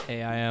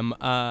Hey, I am.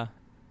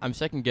 I'm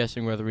second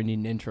guessing whether we need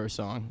an intro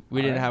song.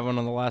 We didn't have one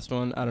on the last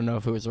one. I don't know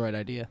if it was the right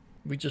idea.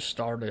 We just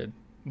started.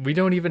 We're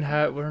not even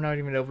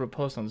able to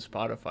post on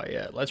Spotify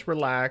yet. Let's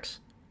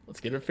relax. Let's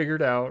get it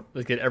figured out.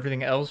 Let's get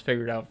everything else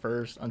figured out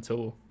first and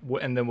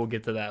then we'll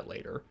get to that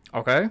later.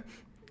 Okay?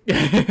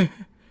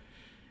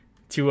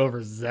 Too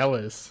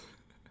overzealous.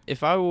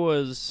 If I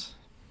was,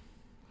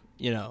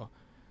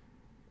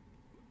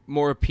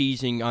 more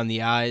appeasing on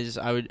the eyes,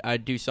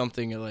 I'd do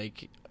something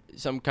like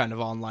some kind of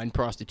online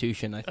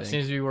prostitution, I think. That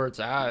seems to be where it's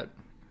at.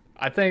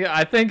 I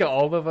think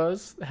all of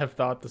us have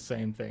thought the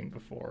same thing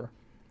before.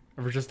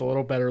 We're just a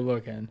little better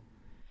looking.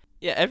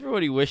 Yeah,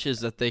 everybody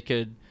wishes that they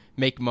could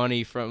make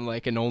money from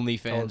like an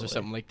OnlyFans or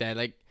something like that.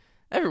 Like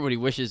everybody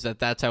wishes that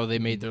that's how they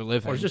made their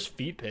living. Or just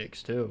feet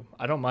pics too.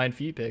 I don't mind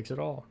feet pics at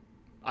all.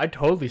 I'd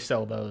totally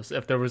sell those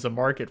if there was a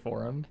market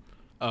for them.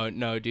 Oh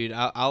no, dude!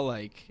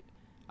 I'd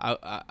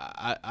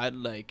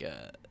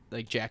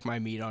jack my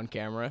meat on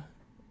camera.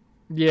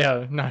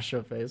 Yeah, not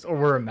show face or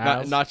wear a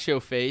mask. Not show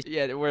face.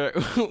 Yeah, wear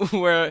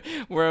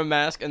a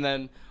mask and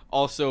then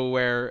also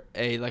wear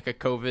a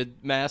COVID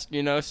mask.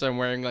 So I'm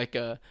wearing like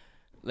a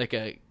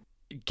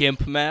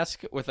GIMP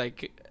mask with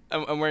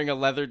I'm wearing a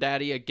leather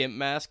daddy, a GIMP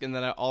mask, and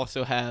then I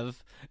also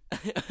have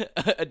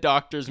a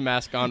doctor's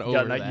mask on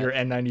over that. Your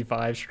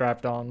N95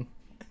 strapped on.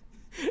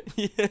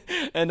 Yeah,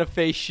 and a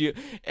face shield,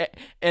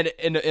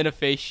 and a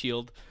face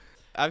shield.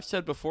 I've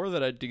said before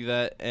that I'd do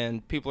that,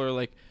 and people are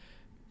like,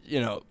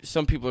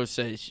 some people are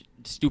saying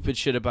stupid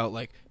shit about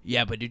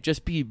yeah, but it'd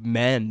just be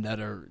men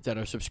that are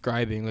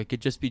subscribing. Like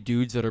it'd just be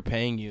dudes that are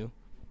paying you.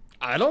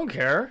 I don't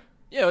care.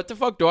 Yeah, what the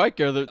fuck do I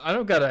care? I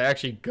don't gotta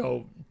actually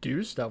go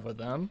do stuff with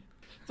them.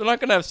 They're not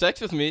gonna have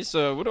sex with me,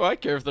 so what do I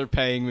care if they're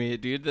paying me,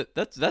 dude?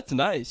 That's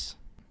nice.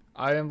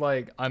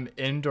 I'm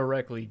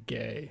indirectly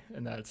gay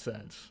in that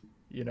sense,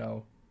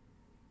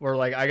 where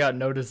I got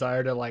no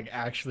desire to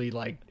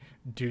actually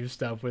do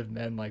stuff with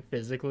men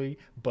physically,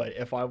 but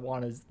if I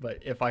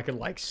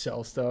could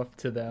sell stuff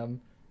to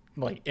them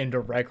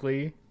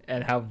indirectly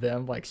and have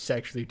them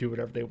sexually do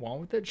whatever they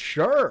want with it,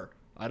 sure.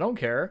 I don't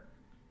care.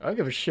 I don't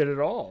give a shit at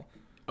all.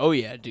 Oh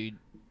yeah, dude.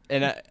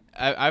 And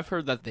I've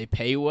heard that they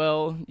pay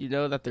well,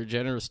 that they're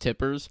generous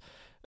tippers.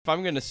 If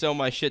I'm going to sell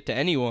my shit to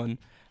anyone,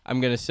 I'm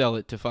going to sell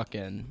it to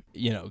fucking,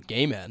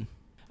 gay men.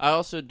 I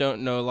also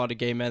don't know a lot of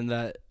gay men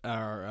that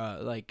are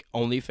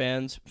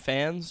OnlyFans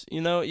fans,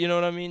 you know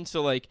what I mean?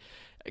 So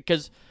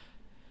because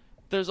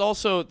there's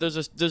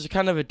a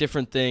kind of a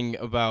different thing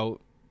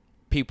about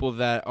people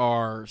that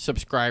are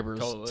subscribers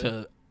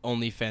to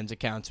OnlyFans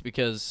accounts,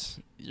 because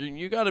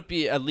you got to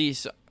be at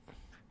least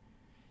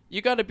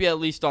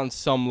on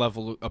some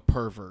level a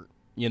pervert,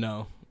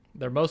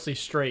 They're mostly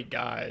straight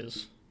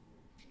guys.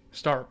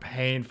 Start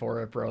paying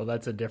for it, bro.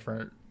 That's a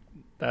different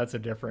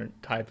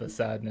type of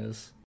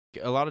sadness.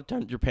 A lot of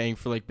times you're paying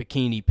for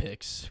bikini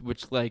pics,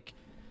 which I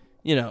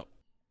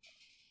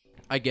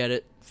get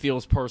it,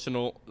 feels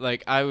personal.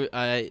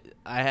 I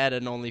had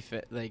an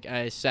OnlyFans,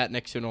 I sat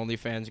next to an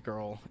OnlyFans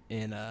girl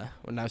when I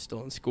was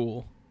still in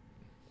school,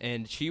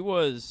 and she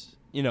was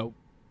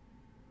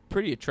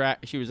pretty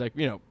attractive. She was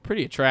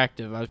pretty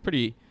attractive. I was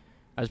pretty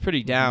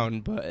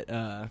down,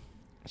 but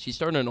she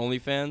started an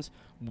OnlyFans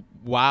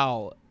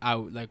while I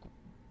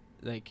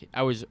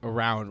was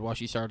around while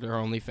she started her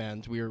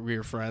OnlyFans. We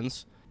were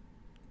friends.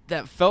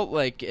 That felt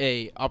like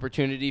a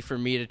opportunity for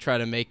me to try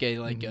to make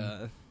what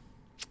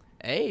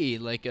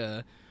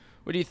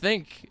do you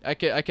think? I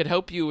could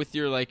help you with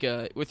your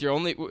with your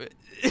only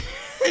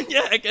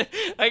yeah,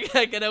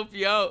 I could help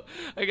you out.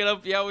 I could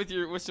help you out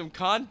with some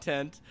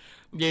content.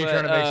 Yeah, you're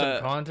trying to make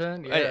some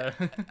content? Yeah.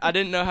 I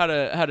didn't know how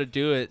to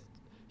do it.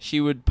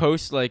 She would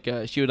post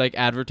she would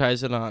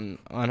advertise it on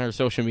her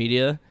social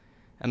media,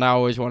 and I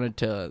always wanted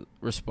to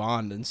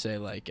respond and say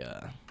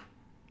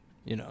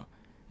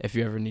if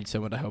you ever need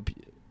someone to help you.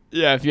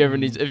 Yeah, if you ever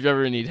need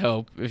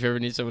help, if you ever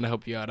need someone to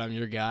help you out, I'm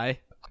your guy.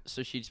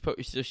 So she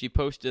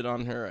posted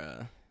on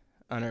her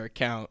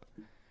account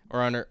or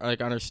on her on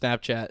her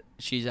Snapchat.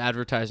 She's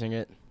advertising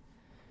it,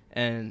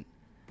 and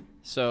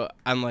so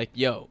I'm like,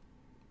 yo,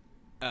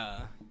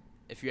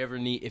 if you ever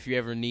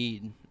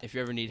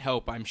need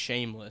help, I'm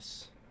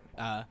shameless.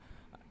 If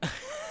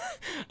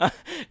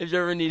you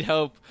ever need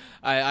help,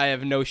 I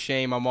have no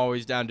shame. I'm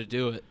always down to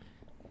do it.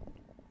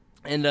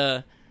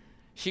 And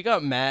she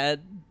got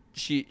mad.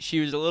 She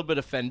was a little bit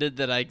offended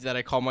that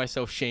I call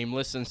myself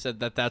shameless and said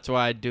that that's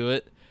why I do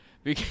it,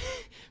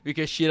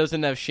 because she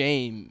doesn't have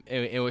shame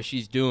in what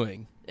she's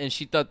doing, and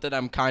she thought that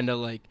I'm kind of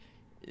sneak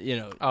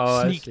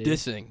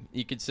dissing,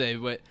 you could say,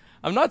 but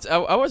I'm not.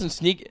 I wasn't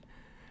sneak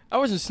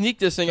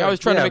dissing. I was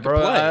trying to make a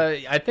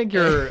play. I think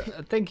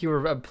you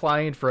were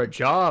applying for a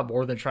job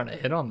more than trying to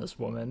hit on this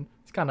woman.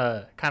 It's kind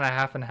of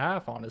half and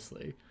half,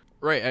 honestly.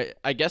 Right.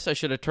 I guess I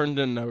should have turned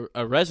in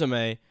a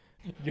resume.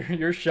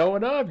 You're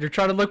showing up. You're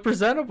trying to look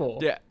presentable.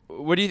 Yeah.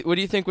 What do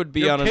you think would be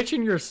You're on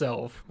pitching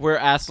yourself? Wear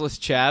assless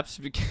chaps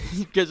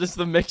because it's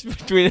the mix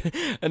between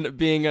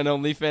being an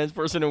OnlyFans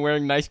person and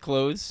wearing nice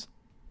clothes.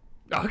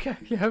 Okay,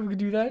 yeah, we could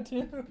do that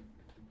too.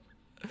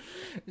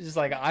 It's just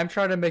like, I'm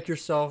trying to make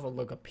yourself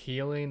look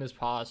appealing as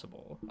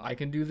possible. I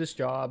can do this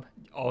job.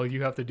 All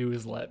you have to do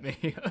is let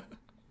me.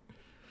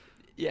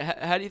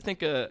 Yeah, how do you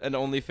think an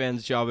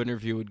OnlyFans job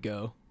interview would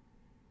go?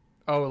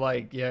 Oh,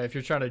 like, yeah, if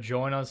you're trying to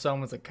join on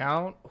someone's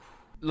account.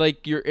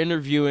 Like you're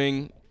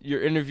interviewing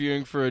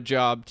for a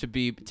job to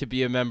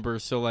be a member.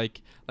 So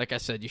like I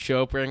said, you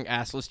show up wearing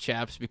assless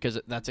chaps because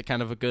that's a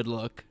kind of a good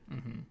look.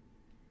 Mm-hmm.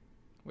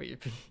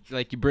 Wait,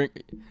 like you bring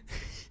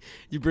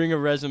a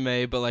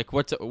resume, but like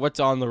what's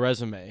on the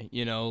resume?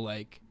 You know,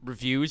 like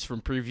reviews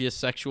from previous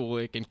sexual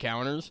like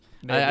encounters.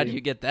 How do you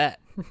get that?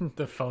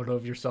 The photo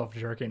of yourself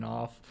jerking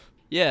off.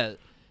 Yeah,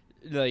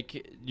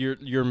 like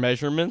your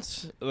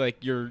measurements.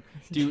 Like do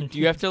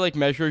you have to like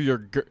measure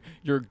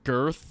your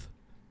girth?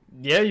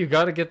 Yeah, you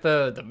got to get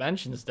the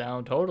dimensions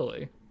down.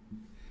 Totally, you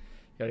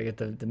got to get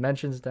the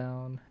dimensions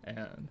down.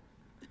 And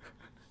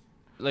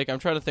like I'm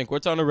trying to think,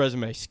 what's on a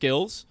resume?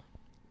 Skills.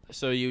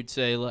 So you'd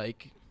say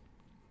like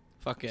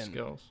fucking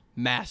skills.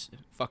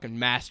 Fucking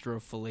master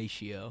of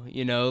fellatio.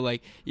 You know,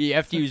 like you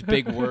have to use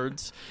big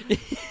words.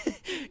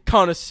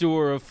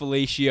 Connoisseur of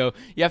fellatio.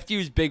 You have to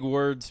use big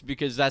words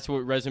because that's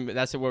what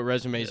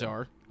resumes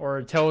are.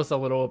 Or tell us a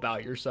little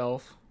about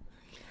yourself.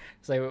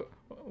 It's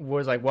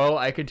like, well,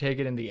 I could take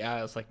it in the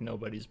ass like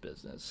nobody's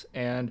business.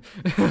 And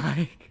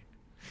like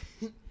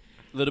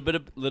little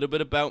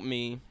bit about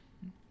me.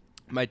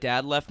 My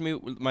dad left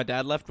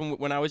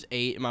when I was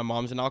 8, and my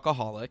mom's an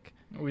alcoholic.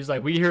 He's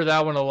like, we hear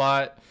that one a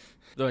lot.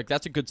 They're like,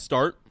 that's a good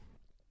start.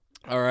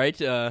 All right.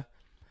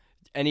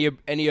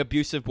 Any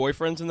abusive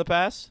boyfriends in the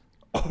past?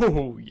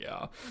 Oh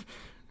yeah.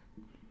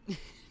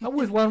 I'm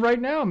with one right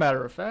now.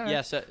 Matter of fact.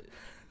 Yes.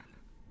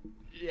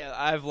 Yeah,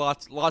 I have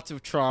lots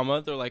of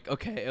trauma. They're like,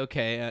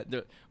 okay.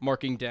 They're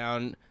marking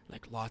down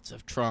like lots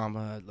of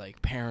trauma.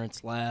 Like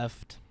parents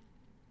left.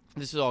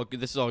 This is all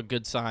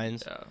good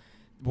signs. Yeah.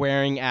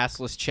 Wearing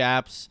assless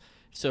chaps,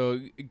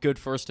 so good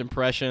first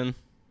impression.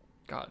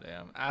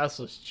 Goddamn,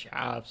 assless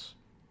chaps.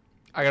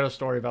 I got a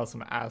story about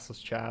some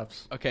assless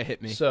chaps. Okay,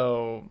 hit me.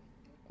 So,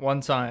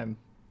 one time,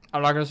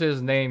 I'm not gonna say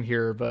his name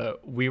here,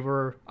 but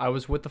I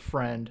was with a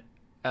friend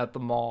at the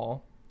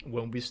mall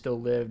when we still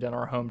lived in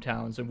our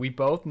hometowns, and we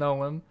both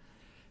know him.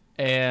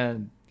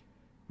 And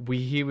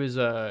we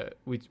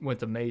went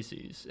to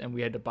Macy's, and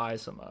we had to buy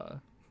some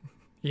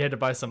he had to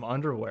buy some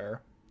underwear.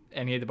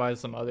 And he had to buy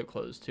some other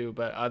clothes too.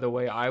 But either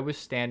way, I was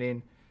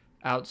standing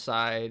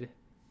outside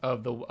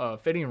of the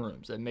fitting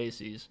rooms at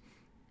Macy's.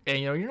 And,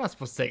 you're not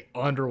supposed to take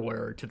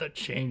underwear to the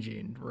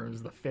changing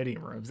rooms, the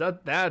fitting rooms.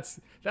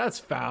 That's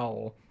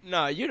foul.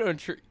 No, you don't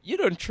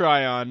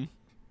try on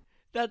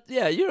that.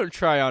 Yeah, you don't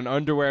try on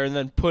underwear and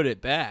then put it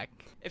back.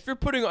 If you're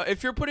putting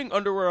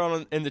underwear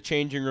on in the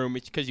changing room,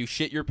 it's because you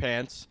shit your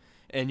pants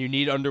and you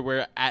need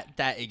underwear at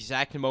that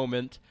exact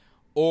moment,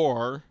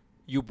 or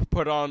you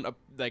put on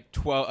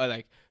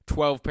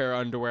 12 pair of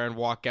underwear and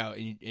walk out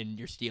and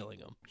you're stealing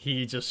them.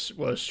 He just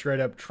was straight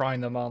up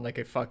trying them on like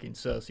a fucking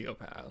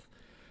sociopath.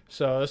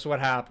 So this is what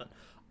happened.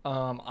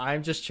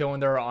 I'm just chilling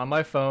there on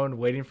my phone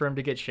waiting for him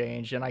to get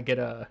changed, and I'm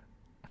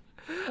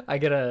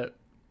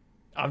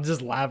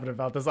just laughing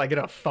about this. I get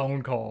a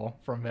phone call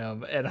from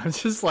him, and I'm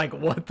just like,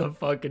 what the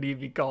fuck could he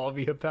be calling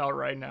me about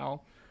right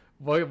now?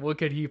 What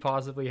could he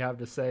possibly have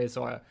to say?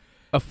 So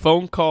a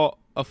phone call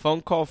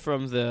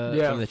from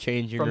the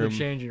changing room. From the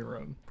changing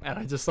room. And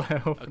I just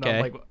like opened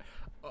up, like,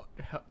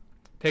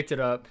 picked it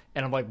up,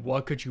 and I'm like,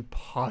 what could you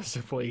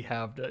possibly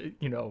have to,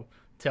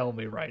 tell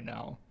me right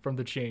now from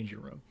the changing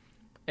room?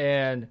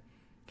 And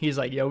he's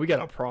like, yo, we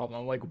got a problem.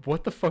 I'm like,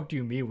 what the fuck do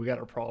you mean we got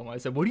a problem? I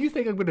said, what do you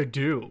think I'm going to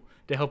do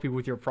to help you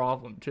with your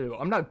problem too?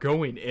 I'm not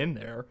going in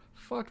there.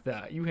 Fuck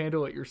that. You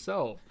handle it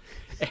yourself.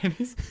 And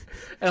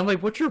I'm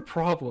like, what's your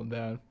problem,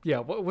 man? Yeah,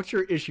 what's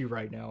your issue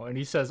right now? And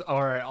he says,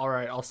 all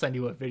right, I'll send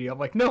you a video. I'm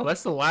like, no,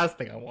 that's the last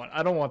thing I want.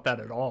 I don't want that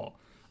at all.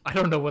 I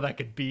don't know what that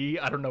could be.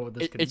 I don't know what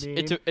this could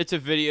mean. It's a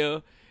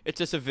video. It's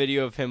just a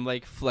video of him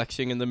like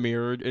flexing in the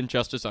mirror in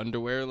just his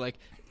underwear. Like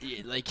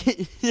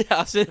yeah,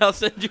 I'll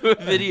send you a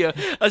video.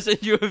 I'll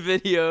send you a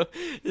video.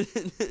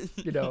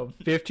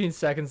 15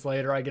 seconds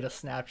later, I get a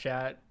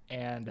Snapchat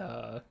and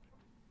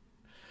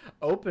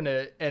open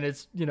it, and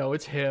it's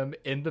it's him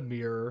in the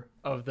mirror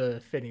of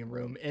the fitting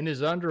room in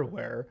his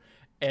underwear,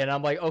 and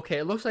I'm like, okay,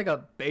 it looks like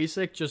a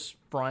basic just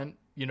front,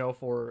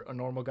 for a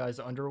normal guy's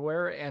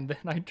underwear, and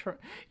then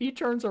he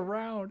turns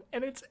around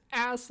and it's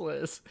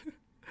assless.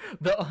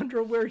 The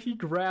underwear he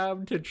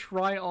grabbed to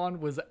try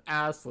on was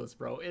assless,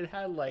 bro. It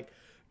had like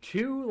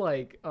two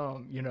what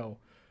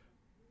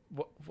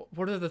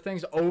are the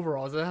things,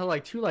 overalls. It had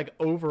like two like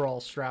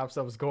overall straps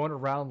that was going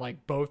around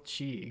like both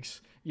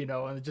cheeks,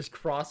 and just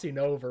crossing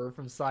over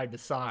from side to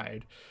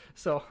side.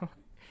 So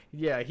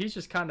yeah, he's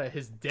just kind of,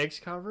 his dick's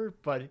covered,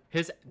 but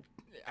his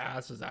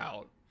ass is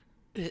out.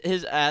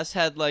 His ass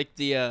had like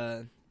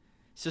the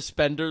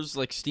suspenders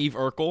like Steve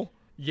Urkel.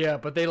 Yeah,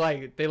 but they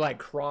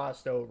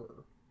crossed over.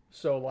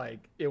 So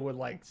like it would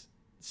like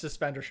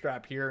suspender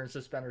strap here and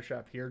suspender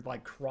strap here,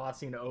 like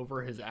crossing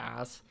over his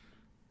ass.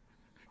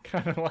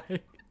 Kind of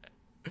like.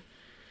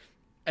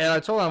 And I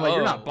told him, I'm like,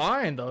 you're not Oh.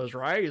 buying those,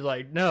 right? He's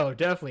like, no,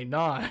 definitely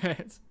not.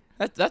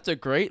 That's a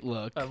great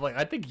look. I'm like,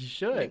 I think you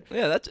should.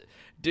 Yeah, that's.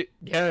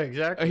 Yeah,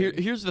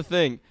 exactly. Here's the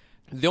thing: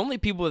 the only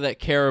people that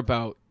care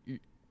about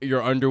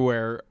your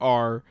underwear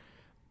are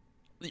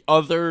the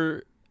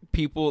other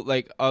people,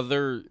 like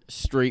other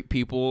straight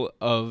people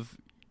of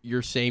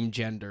your same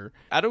gender.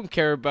 I don't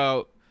care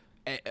about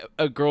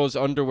a girl's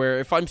underwear.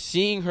 If I'm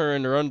seeing her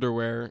in her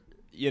underwear,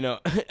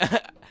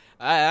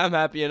 I'm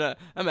happy enough.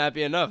 I'm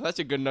happy enough. That's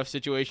a good enough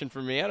situation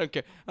for me. I don't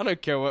care. I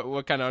don't care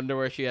what kind of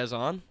underwear she has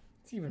on.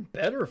 It's even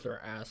better if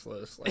they're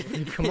assless.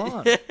 Like, come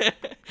on. What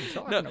are you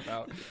talking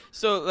about?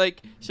 So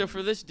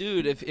for this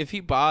dude, if he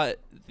bought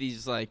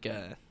these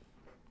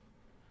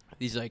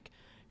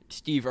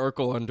Steve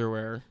Urkel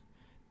underwear,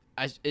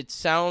 it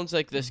sounds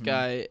like this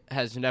guy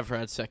has never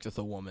had sex with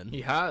a woman.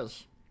 He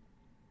has.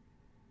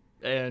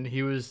 And he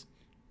is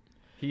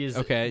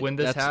okay. When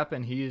this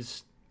happened,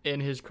 he's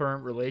in his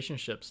current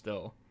relationship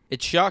still.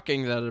 It's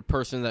shocking that a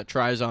person that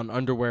tries on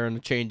underwear in a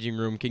changing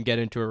room can get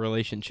into a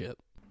relationship.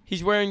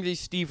 He's wearing these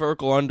Steve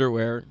Urkel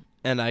underwear,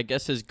 and I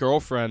guess his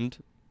girlfriend,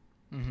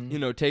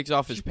 takes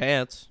off his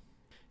pants.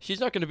 She's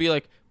not going to be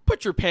like,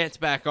 put your pants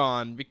back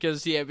on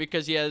because he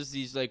has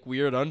these like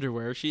weird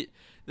underwear.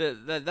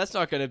 That's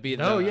not going to be.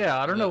 No,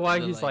 I don't know why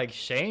he's like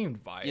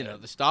shamed by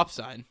it. The stop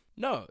sign.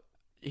 No,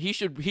 he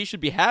should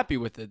be happy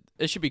with it.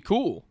 It should be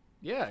cool.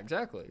 Yeah,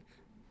 exactly.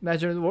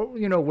 Imagine,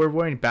 we're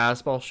wearing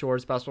basketball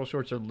shorts. Basketball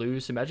shorts are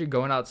loose. Imagine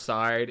going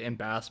outside in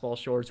basketball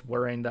shorts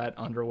wearing that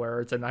underwear.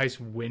 It's a nice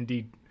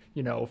windy,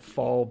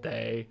 fall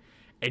day,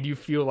 and you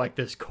feel like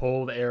this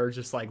cold air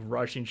just like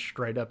rushing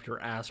straight up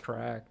your ass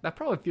crack. That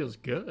probably feels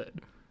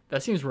good.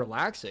 That seems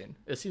relaxing.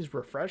 It seems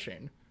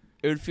refreshing.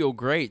 It would feel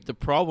great. The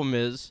problem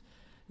is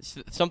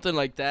something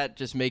like that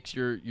just makes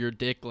your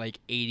dick like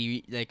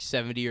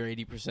 70 or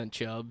 80%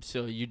 chub.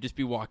 So you'd just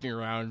be walking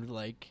around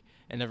like,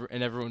 and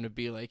everyone would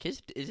be like,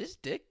 is his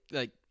dick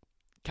like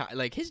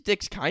his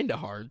dick's kind of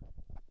hard.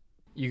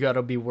 You got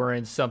to be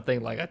wearing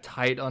something like a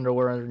tight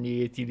underwear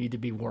underneath. You need to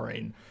be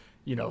wearing,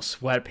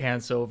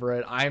 sweatpants over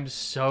it. I'm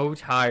so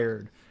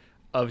tired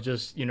of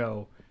just,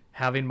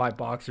 having my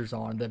boxers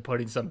on, then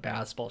putting some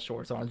basketball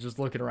shorts on, just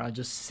looking around,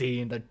 just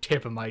seeing the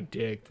tip of my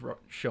dick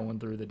showing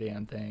through the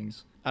damn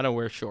things. I don't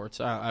wear shorts.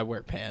 I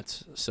wear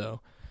pants. So,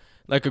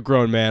 like a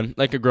grown man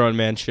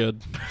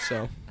should.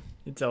 So,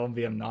 you telling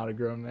me I'm not a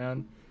grown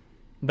man?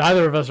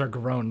 Neither of us are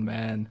grown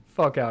men.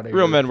 Fuck out of here.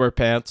 Real men wear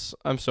pants.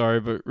 I'm sorry,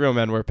 but real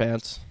men wear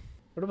pants.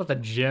 What about the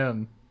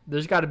gym?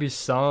 There's got to be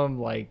some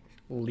like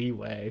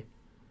leeway.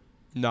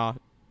 Nah,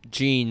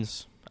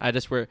 jeans. I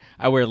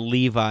wear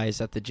Levi's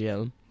at the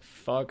gym.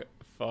 Fuck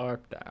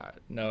that.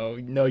 No,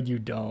 you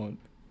don't.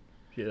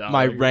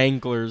 My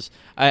Wranglers.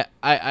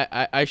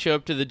 I show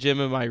up to the gym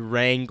in my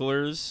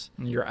Wranglers.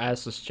 Your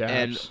assless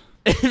chaps.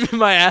 And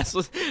my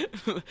assless.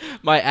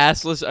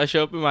 I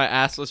show up in my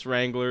assless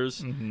Wranglers,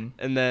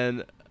 and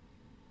then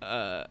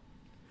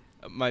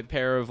my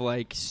pair of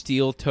like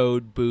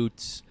steel-toed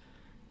boots,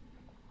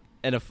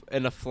 and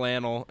a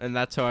flannel, and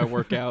that's how I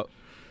work out.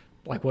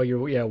 Like what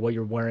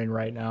you're wearing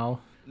right now.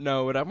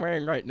 No, what I'm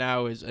wearing right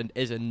now is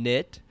a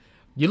knit.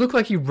 You look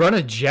like you run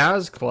a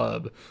jazz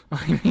club.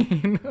 I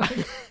mean,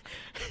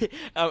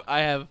 I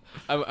have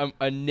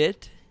a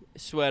knit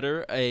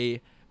sweater,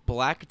 a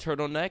black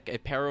turtleneck, a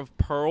pair of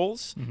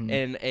pearls,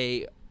 and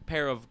a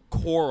pair of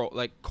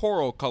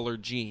coral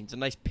colored jeans, a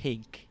nice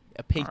pinky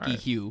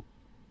hue.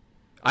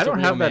 I don't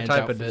have that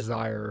type of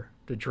desire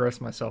to dress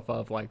myself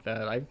up like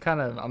that.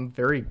 I'm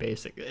very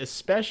basic,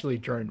 especially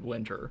during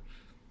winter.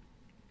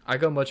 I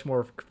go much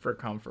more for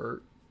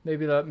comfort.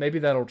 Maybe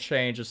that'll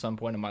change at some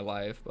point in my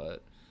life,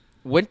 but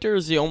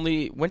winter's the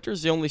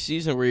only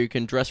season where you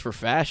can dress for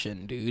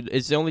fashion, dude.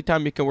 It's the only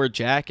time you can wear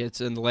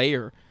jackets and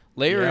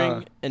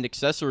layering and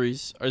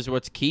accessories is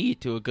what's key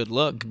to a good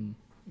look.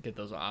 Get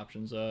those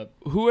options up.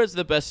 Who has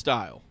the best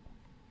style?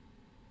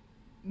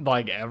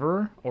 Like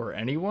ever or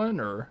anyone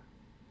or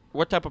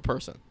what type of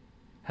person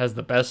has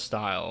the best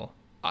style?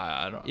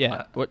 I don't.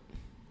 Yeah. What?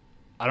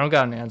 I don't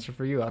got an answer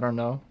for you. I don't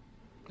know.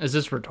 Is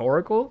this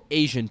rhetorical?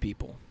 Asian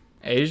people.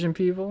 Asian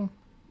people?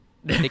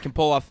 They can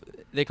pull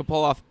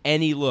off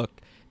any look.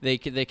 They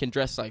can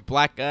dress like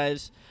black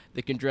guys.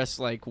 They can dress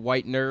like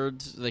white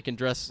nerds. They can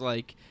dress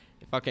like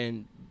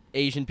fucking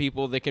Asian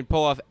people. They can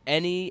pull off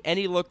any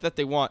look that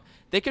they want.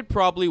 They could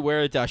probably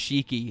wear a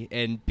dashiki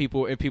and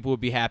people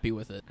would be happy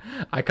with it.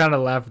 I kind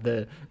of laughed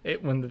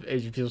when the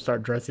Asian people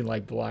start dressing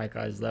like black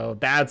guys though.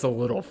 That's a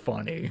little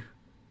funny.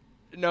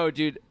 No,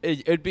 dude,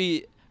 it'd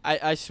be.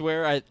 I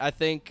swear, I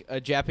think a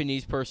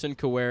Japanese person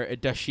could wear a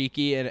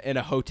dashiki and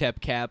a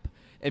hotep cap,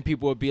 and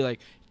people would be like,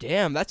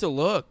 "Damn, that's a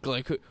look.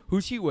 Like,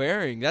 who's he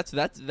wearing? That's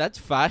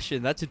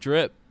fashion. That's a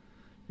drip."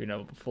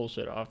 Full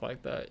shit off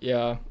like that.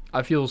 Yeah,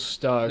 I feel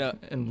stuck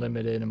and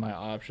limited in my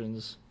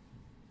options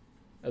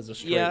as a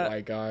straight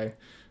white guy.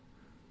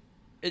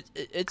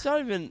 It's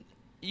not even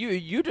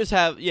you just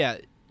have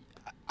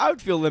I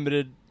would feel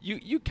limited.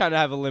 You kind of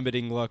have a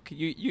limiting look.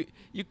 You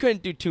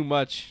couldn't do too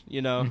much,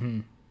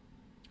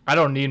 I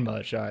don't need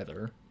much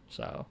either,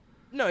 so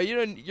No, you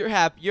don't. You're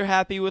happy. You're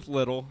happy with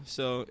little,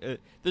 so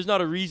there's not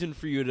a reason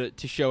for you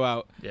to show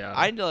out. Yeah.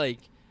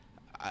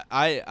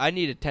 I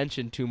need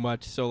attention too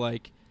much, so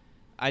like,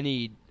 I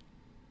need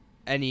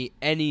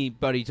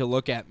anybody to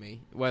look at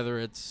me, whether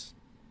it's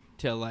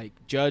to like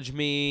judge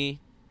me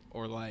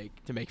or like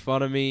to make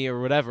fun of me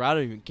or whatever. I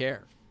don't even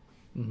care.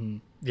 Mm-hmm.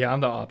 Yeah, I'm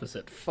the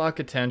opposite. Fuck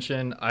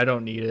attention. I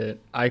don't need it.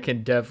 I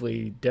can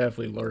definitely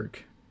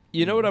lurk.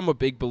 You know what I'm a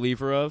big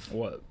believer of?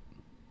 What?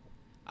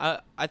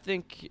 I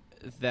think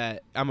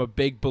that I'm a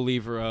big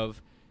believer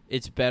of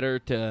it's better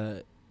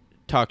to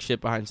talk shit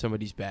behind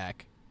somebody's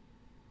back.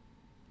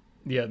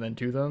 Yeah, than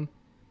to them?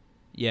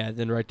 Yeah,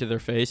 than right to their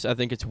face. I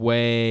think it's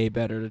way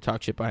better to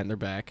talk shit behind their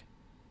back.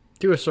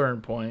 To a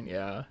certain point,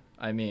 yeah.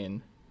 I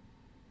mean,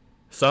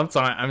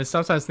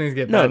 sometimes things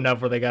get bad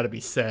enough where they got to be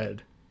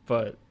said,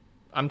 but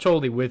I'm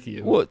totally with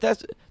you. Well,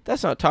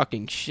 that's not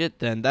talking shit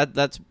then.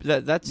 That's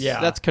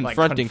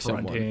confronting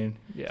someone.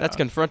 Yeah. That's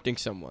confronting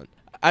someone.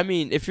 I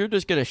mean, if you're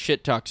just going to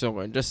shit talk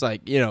someone, just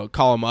like,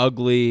 call them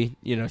ugly,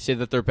 say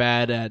that they're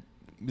bad at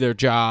their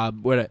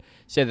job,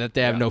 say that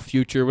they have no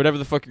future, whatever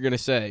the fuck you're going to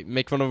say,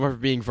 make fun of them for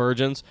being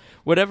virgins,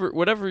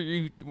 whatever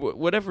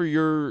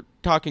you're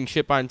talking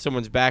shit behind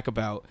someone's back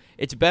about,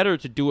 it's better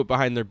to do it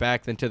behind their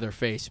back than to their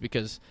face,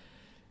 because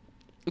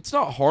it's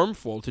not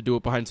harmful to do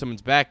it behind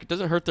someone's back. It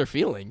doesn't hurt their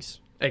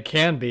feelings. It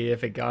can be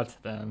if it got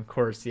to them, of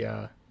course,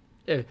 yeah.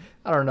 I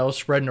don't know,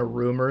 spreading a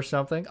rumor or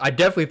something. I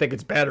definitely think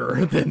it's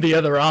better than the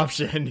other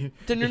option.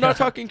 Then you're not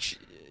talking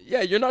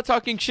you're not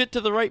talking shit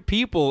to the right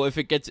people if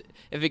it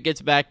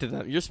gets back to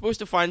them. You're supposed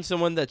to find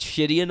someone that's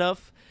shitty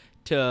enough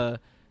to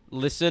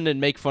listen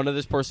and make fun of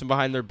this person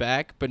behind their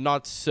back, but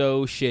not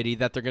so shitty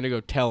that they're going to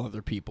go tell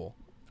other people.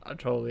 I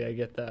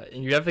get that.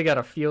 And you definitely got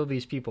to feel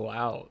these people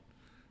out.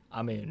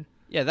 I mean,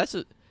 yeah, that's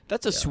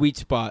a sweet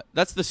spot.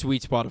 That's the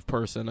sweet spot of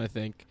person, I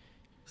think.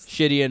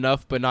 Shitty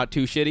enough but not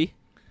too shitty.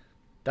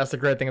 That's the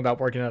great thing about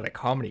working at a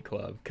comedy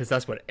club, because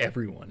that's what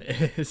everyone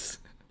is.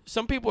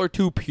 Some people are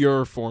too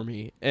pure for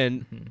me,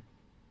 and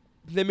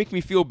they make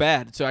me feel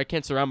bad, so I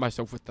can't surround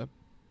myself with them.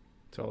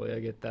 Totally, I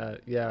get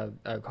that. Yeah,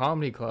 at a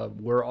comedy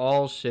club, we're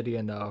all shitty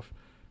enough.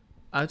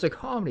 It's a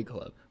comedy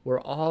club.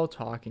 We're all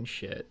talking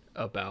shit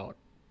about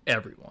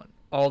everyone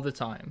all the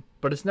time,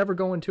 but it's never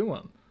going to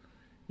them.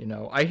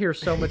 I hear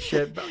so much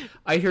shit.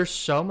 I hear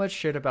so much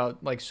shit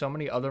about like so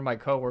many other my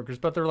coworkers,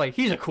 but they're like,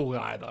 "He's a cool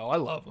guy, though. I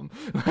love him."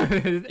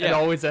 It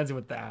always ends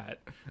with that.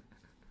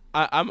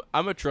 I'm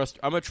a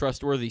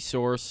trustworthy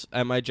source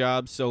at my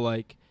job, so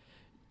like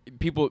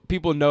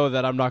people know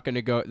that I'm not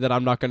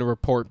gonna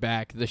report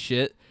back the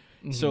shit.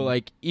 Mm-hmm. So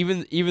like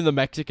even the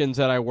Mexicans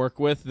that I work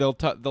with, they'll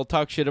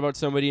talk shit about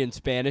somebody in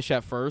Spanish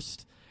at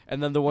first,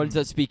 and then the ones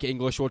that speak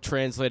English will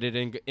translate it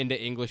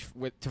into English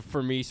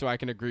for me, so I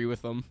can agree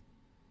with them.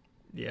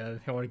 Yeah,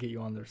 they want to get you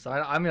on their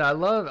side. I mean, I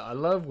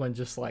love when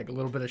just like a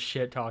little bit of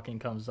shit talking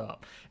comes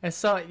up. And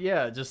so,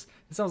 yeah, just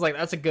it sounds like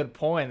that's a good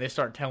point. They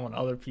start telling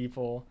other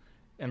people,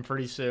 and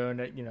pretty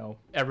soon,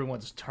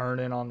 everyone's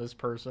turning on this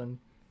person.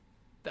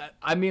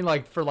 I mean,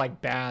 like for like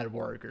bad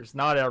workers,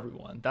 not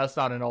everyone. That's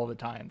not an all the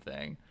time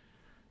thing.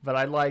 But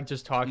I like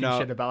just talking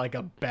shit about like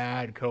a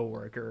bad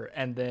coworker,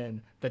 and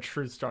then the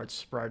truth starts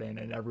spreading,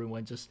 and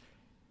everyone just,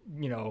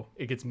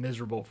 it gets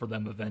miserable for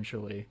them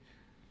eventually.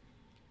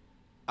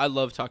 I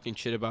love talking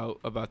shit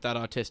about that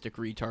autistic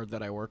retard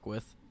that I work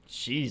with.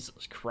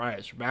 Jesus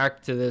Christ.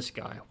 Back to this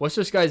guy. What's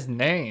this guy's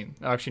name?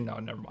 Actually, no,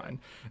 never mind.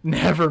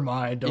 Never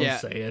mind. Don't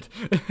say it.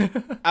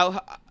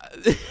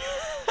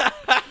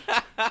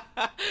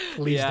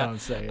 Please don't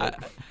say it.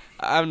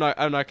 I'm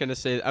not gonna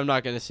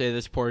say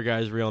this poor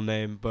guy's real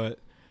name, but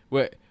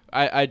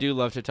I do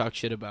love to talk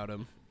shit about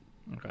him.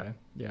 Okay.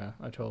 Yeah,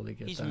 I totally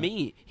get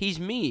that. He's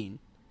mean.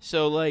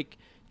 So like,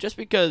 just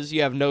because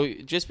you have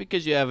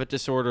a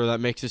disorder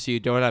that makes it so you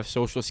don't have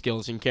social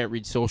skills and can't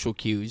read social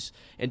cues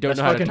and don't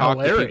know how to talk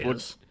to people,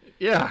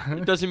 yeah,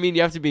 it doesn't mean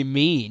you have to be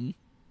mean.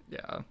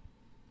 Yeah,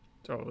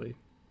 totally.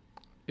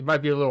 It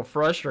might be a little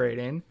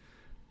frustrating,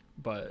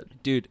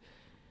 but dude,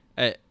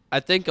 I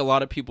think a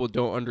lot of people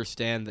don't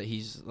understand that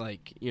he's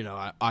like,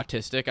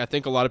 autistic. I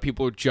think a lot of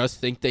people just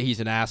think that he's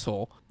an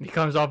asshole. He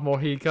comes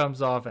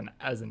off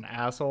as an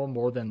asshole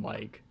more than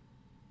like,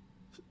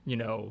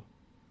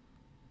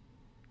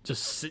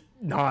 just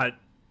not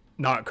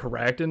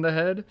correct in the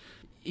head.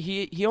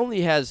 He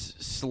only has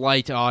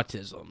slight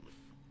autism,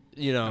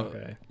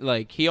 Okay.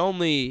 Like he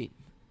only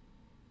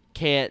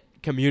can't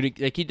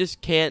communicate. Like he just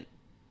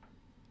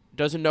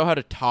doesn't know how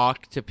to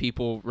talk to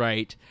people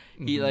right.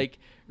 Mm-hmm. He like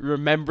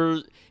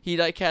remembers. He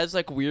like has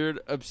like weird.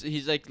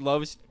 He's like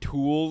loves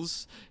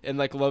tools and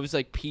like loves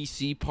like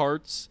PC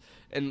parts.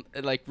 And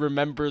like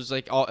remembers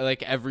like all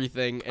like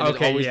everything. And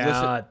okay, always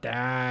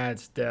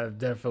that's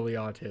definitely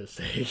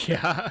autistic.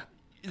 Yeah.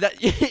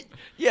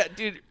 Yeah,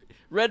 dude.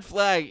 Red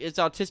flag. It's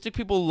autistic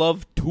people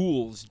love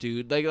tools,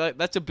 dude. Like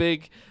that's a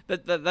big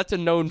that's a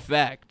known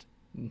fact.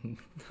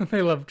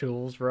 They love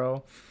tools,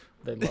 bro.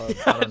 They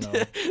love. I don't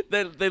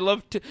know. they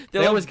love to.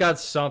 They always got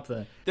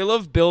something. They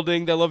love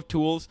building. They love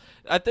tools.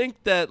 I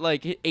think that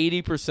like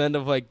 80%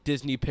 of like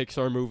Disney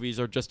Pixar movies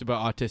are just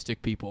about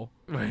autistic people.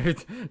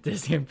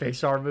 Disney and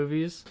Pixar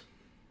movies.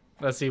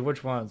 Let's see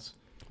which ones.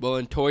 Well,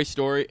 in Toy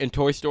Story,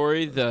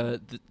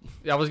 the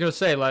I was gonna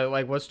say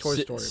like what's Toy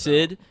Story?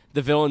 Sid,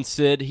 the villain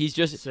Sid, he's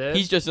just Sid?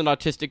 he's just an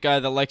autistic guy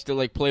that likes to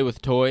like play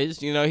with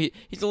toys. You know,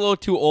 he's a little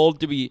too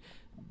old to be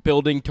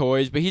building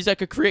toys, but he's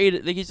like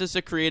he's just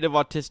a creative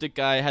autistic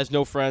guy, has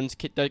no friends,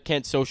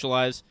 can't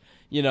socialize,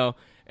 you know,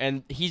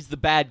 and he's the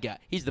bad guy.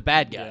 He's the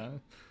bad guy. Yeah.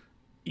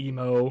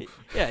 Emo.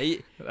 Yeah,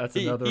 That's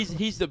another.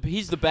 He's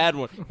the bad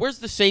one. Wears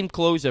the same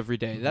clothes every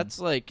day. That's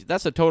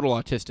a total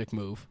autistic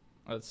move.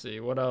 Let's see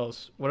what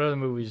else. What other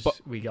movies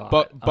we got?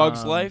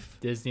 Bugs Life,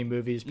 Disney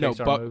movies, no,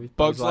 Pixar movies.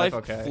 Bugs Life,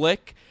 okay.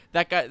 Flick.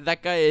 That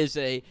guy is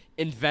a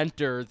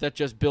inventor that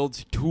just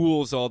builds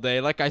tools all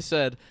day. Like I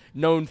said,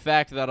 known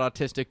fact that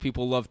autistic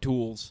people love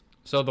tools.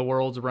 So the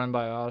world's run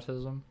by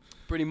autism.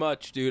 Pretty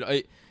much, dude.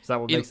 Is that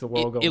what makes the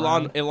world go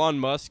round? Elon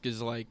Musk is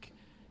like,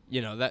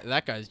 you know,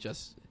 that guy's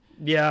just.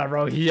 Yeah,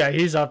 bro. Yeah,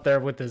 he's up there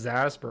with his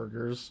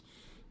Asperger's.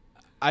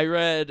 I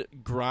read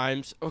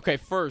Grimes. Okay,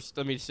 first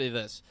let me say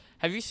this.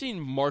 Have you seen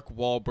Mark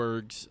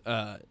Wahlberg's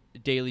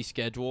daily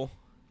schedule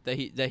that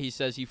he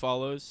says he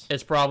follows?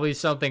 It's probably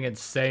something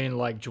insane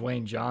like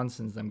Dwayne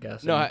Johnson's, I'm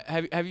guessing. No,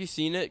 have you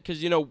seen it?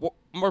 Because, you know,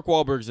 Mark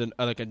Wahlberg's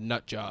like a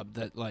nut job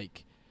that,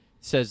 like,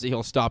 says that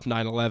he'll stop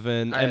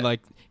 9/11. And,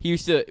 like, he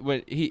used to...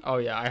 Oh,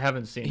 yeah, I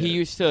haven't seen it. He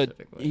used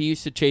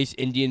to chase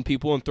Indian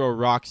people and throw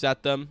rocks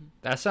at them.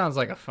 That sounds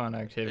like a fun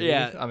activity.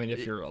 Yeah. I mean,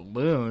 if you're a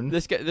loon.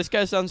 This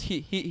guy sounds...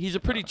 He's a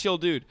pretty chill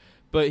dude.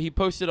 But he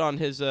posted on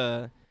his...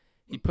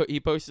 He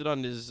posted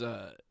on his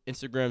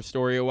Instagram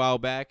story a while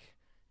back.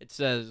 It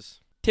says,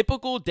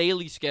 typical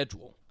daily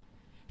schedule.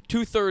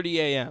 2:30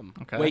 a.m.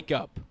 Okay. Wake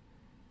up.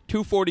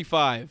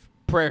 2:45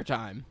 prayer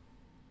time.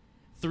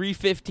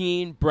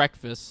 3:15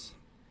 breakfast.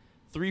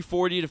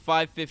 3:40 to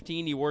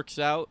 5:15 he works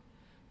out.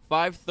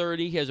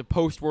 5:30 he has a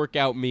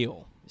post-workout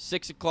meal.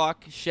 6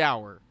 o'clock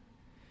shower.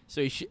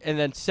 So and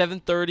then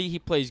 7:30 he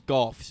plays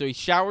golf. So he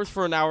showers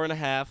for an hour and a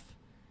half.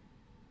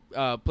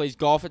 Plays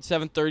golf at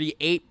 7:30.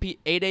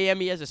 8 a.m.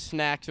 he has a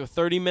snack, so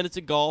 30 minutes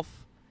of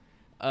golf.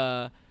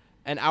 An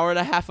hour and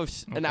a half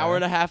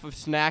of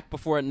snack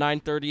before at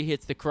 9:30 he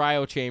hits the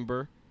cryo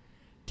chamber.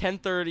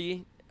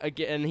 10:30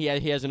 again he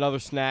has another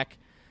snack.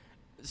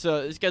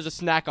 So this guy's a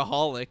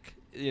snackaholic.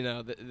 You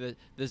know,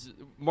 this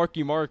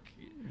Marky Mark.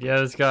 Yeah,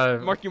 this guy.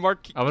 Marky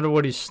Mark. I wonder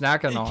what he's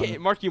snacking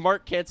on. Marky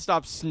Mark can't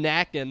stop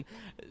snacking,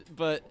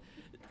 but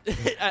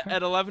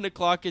at 11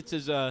 o'clock it's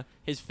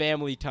his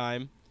family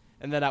time.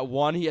 And then at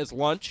 1, he has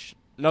lunch,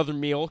 another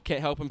meal, can't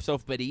help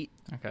himself but eat.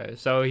 Okay,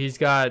 so he's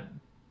got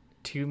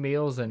 2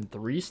 meals and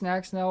 3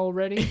 snacks now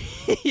already?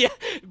 Yeah,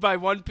 by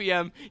 1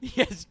 p.m.,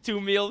 he has 2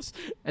 meals.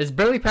 It's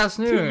barely past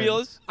noon. 2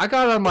 meals. I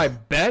got out of my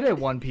bed at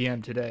 1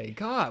 p.m. today.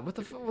 God, what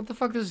the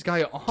fuck is this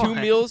guy on? 2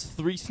 meals,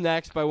 3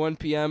 snacks by 1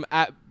 p.m.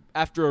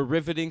 After a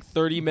riveting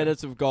 30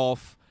 minutes of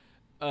golf.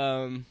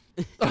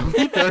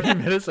 Only 30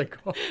 minutes of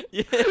golf?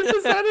 Yeah.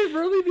 Is that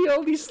really the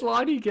only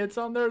slot he gets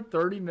on there?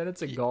 30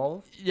 minutes of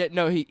golf? Yeah,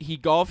 no, he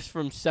golfs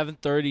from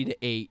 7:30 to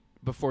 8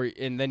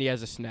 and then he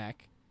has a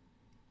snack.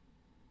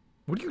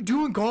 What are you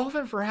doing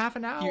golfing for half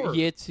an hour?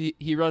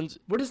 He runs.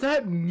 What does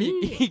that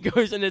mean? He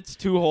goes and hits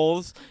 2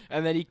 holes,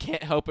 and then he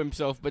can't help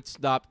himself but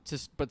stop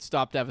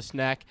to have a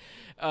snack.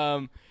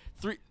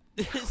 3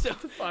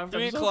 I'm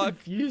 3 so o'clock.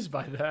 confused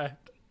by that.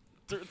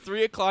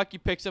 3 o'clock, he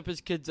picks up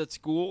his kids at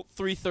school.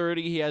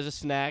 3:30, he has a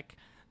snack.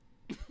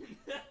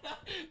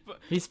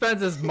 He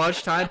spends as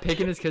much time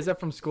picking his kids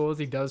up from school as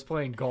he does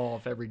playing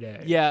golf every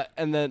day. Yeah,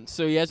 and then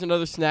so he has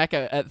another snack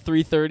at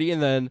 3:30,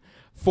 and then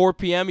 4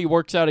 p.m. he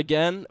works out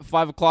again.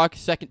 5 o'clock,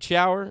 second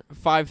shower.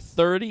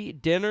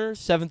 5:30, dinner.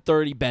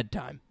 7:30,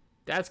 bedtime.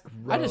 That's gross.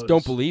 I just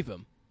don't believe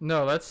him.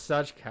 No, that's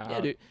such cap. Yeah,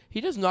 dude, he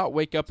does not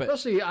wake up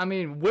Especially, I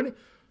mean,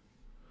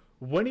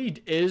 when he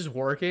is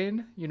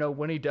working, you know,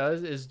 when he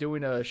is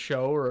doing a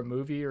show or a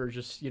movie or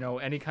just, you know,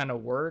 any kind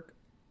of work,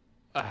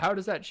 how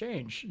does that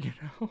change, you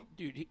know?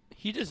 Dude,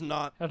 he does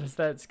not. How does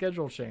that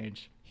schedule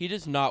change? He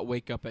does not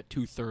wake up at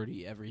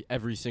 2:30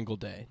 every single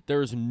day.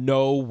 There is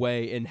no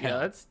way in hell. Yeah,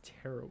 that's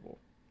terrible.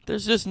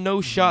 There's just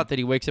no shot that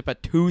he wakes up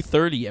at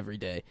 2:30 every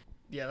day.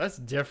 Yeah, that's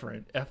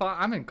different. If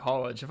I'm in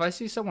college, if I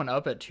see someone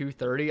up at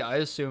 2:30, I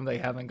assume they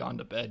haven't gone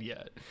to bed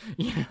yet.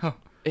 You know,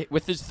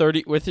 with his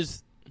 30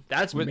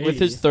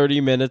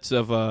 minutes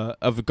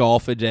of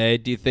golf a day,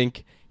 do you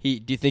think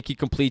he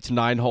completes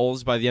 9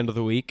 holes by the end of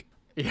the week?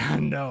 Yeah,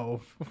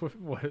 no.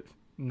 What?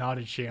 Not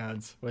a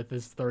chance with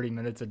his 30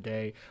 minutes a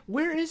day.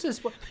 Where is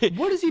this? What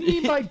does he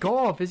mean by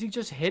golf? Is he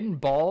just hitting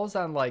balls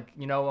on, like,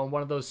 you know, on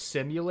one of those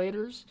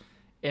simulators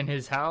in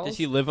his house? Does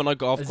he live on a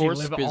golf course?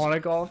 Does he live on a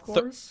golf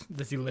course?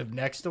 Does he live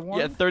next to one?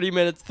 Yeah, 30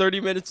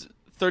 minutes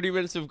 30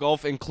 minutes of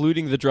golf,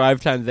 including the drive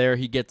time there.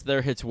 He gets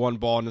there, hits one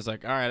ball, and is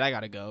like, all right, I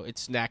got to go.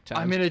 It's snack time.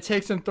 I mean, it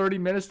takes him 30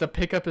 minutes to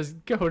pick up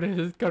go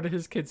to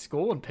his kid's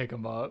school and pick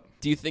him up.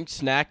 Do you think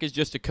snack is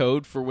just a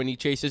code for when he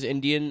chases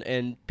Indian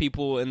and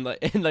people and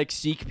like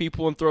Sikh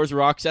people and throws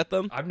rocks at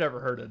them? I've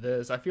never heard of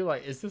this. I feel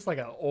like, is this like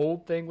an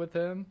old thing with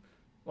him?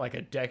 Like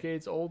a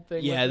decades old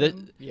thing with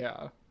him?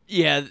 Yeah.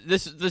 Yeah,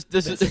 this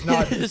is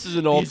not this is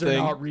an old these thing. These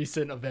are not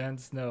recent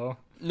events, no.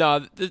 No,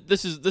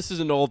 this is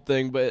an old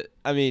thing, but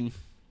I mean,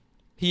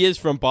 he is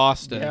from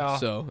Boston,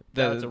 so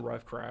that's a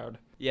rough crowd.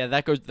 Yeah,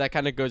 that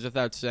kind of goes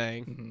without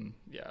saying. Mm-hmm.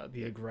 Yeah,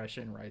 the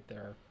aggression right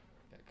there.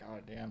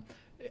 God damn.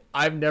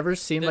 I've never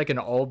seen like an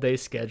all-day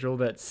schedule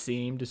that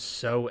seemed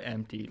so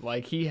empty.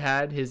 Like he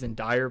had his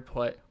entire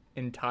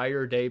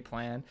day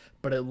planned,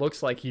 but it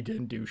looks like he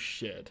didn't do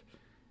shit.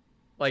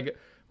 Like,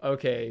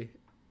 okay,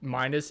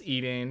 minus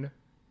eating.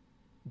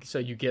 So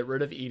you get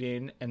rid of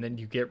eating, and then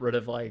you get rid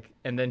of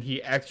and then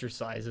he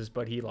exercises,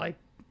 but he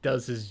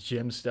does his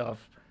gym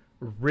stuff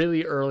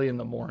really early in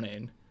the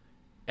morning.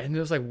 And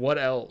there's what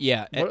else?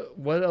 Yeah.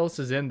 What else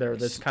is in there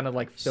that's kind of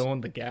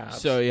filling the gaps?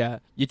 So yeah,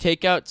 you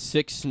take out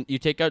six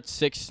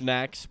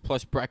snacks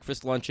plus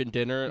breakfast, lunch, and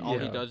dinner. And all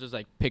he does is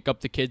pick up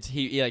the kids.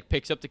 He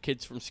picks up the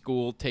kids from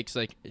school,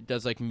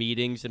 does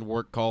meetings and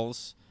work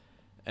calls,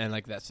 and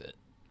that's it.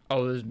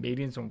 Oh, there's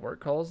meetings and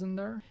work calls in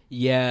there?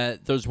 Yeah,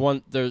 there's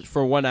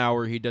for 1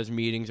 hour he does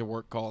meetings and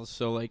work calls.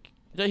 So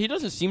he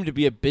doesn't seem to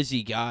be a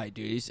busy guy,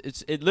 dude.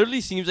 It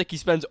literally seems like he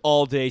spends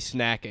all day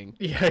snacking.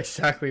 Yeah,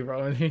 exactly,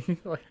 bro.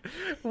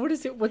 What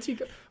is it? What's he?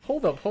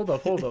 Hold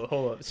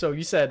up. So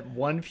you said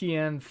 1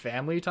 p.m.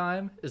 family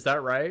time? Is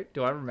that right?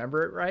 Do I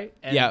remember it right?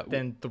 And yeah.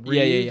 Then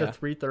 3 to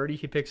 3:30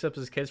 he picks up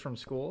his kids from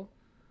school.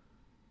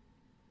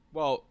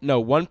 Well, no,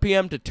 1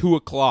 p.m. to 2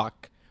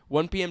 o'clock.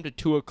 1 p.m. to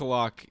 2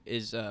 o'clock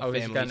is family time.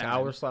 He's got an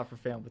hour slot for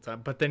family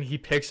time. But then he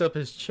picks up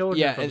his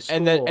children from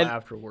school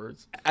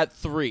afterwards. At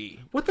 3.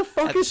 What the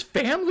fuck is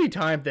family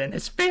time then?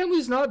 His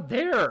family's not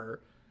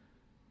there.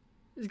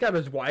 He's got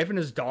his wife and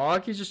his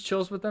dog. He just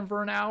chills with them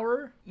for an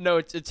hour? No,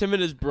 it's him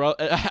and his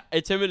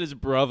it's him and his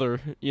brother,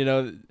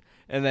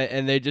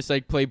 and they just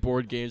play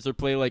board games or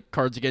play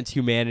Cards Against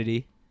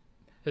Humanity.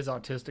 His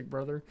autistic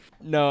brother?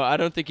 No, I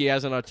don't think he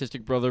has an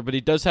autistic brother, but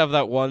he does have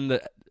that one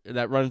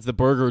that runs the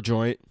burger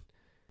joint.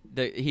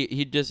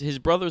 His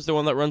brother's the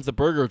one that runs the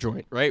burger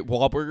joint, right?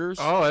 Wahlburgers.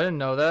 Oh, I didn't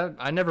know that.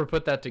 I never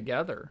put that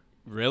together.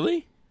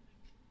 Really?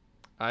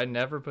 I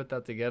never put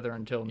that together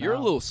until now. You're a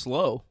little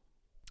slow.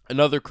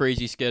 Another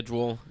crazy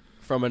schedule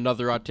from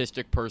another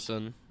autistic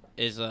person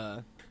is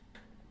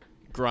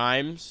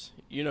Grimes.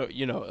 You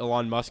know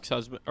Elon Musk's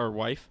husband or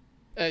wife.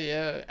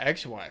 Yeah,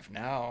 ex-wife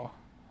now,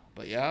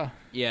 but yeah.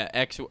 Yeah,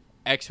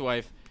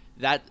 ex-wife.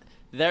 That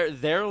they're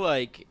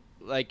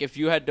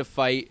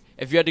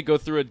if you had to go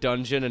through a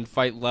dungeon and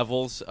fight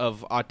levels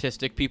of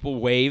autistic people,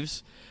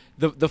 waves,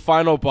 the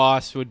final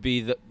boss would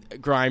be the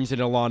Grimes and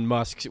Elon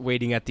Musk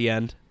waiting at the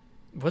end.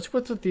 What's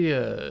with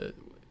the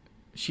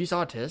she's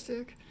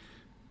autistic?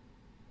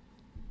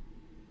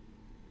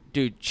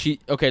 Dude,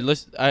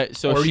 listen.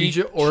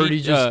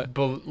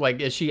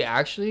 Is she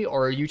actually,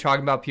 or are you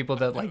talking about people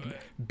that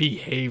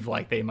behave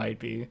like they might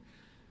be?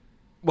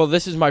 Well,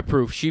 this is my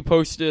proof. She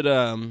posted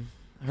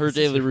her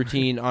daily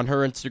routine on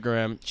her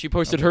Instagram. She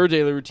posted her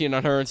daily routine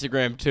on her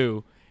Instagram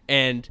too,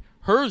 and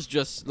hers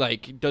just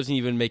doesn't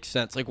even make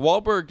sense.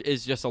 Wahlberg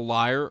is just a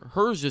liar.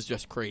 Hers is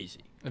just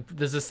crazy.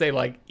 Does it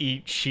say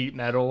eat sheet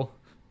metal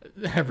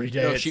every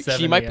day? No, at she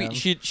 7 might a.m.? be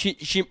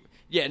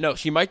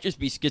she might just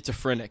be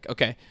schizophrenic.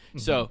 Okay,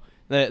 so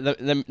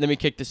let me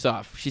kick this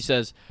off. She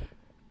says,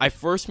 I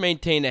first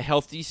maintain a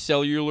healthy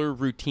cellular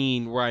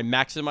routine where I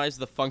maximize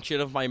the function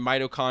of my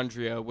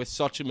mitochondria with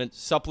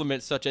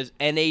supplements such as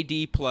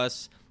NAD+,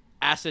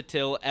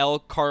 acetyl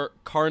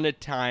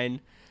L-carnitine,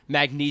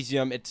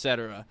 magnesium,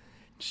 etc.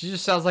 She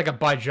just sounds like a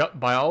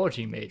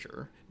biology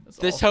major.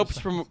 This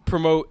helps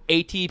promote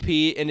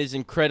ATP and is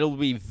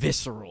incredibly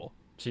visceral.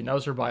 She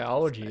knows her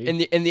biology.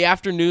 In the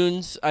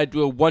afternoons, I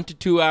do a 1 to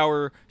 2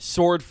 hour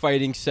sword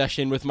fighting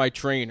session with my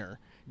trainer,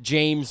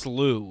 James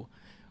Liu.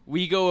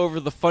 We go over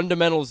the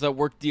fundamentals that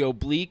work the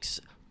obliques,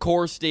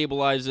 core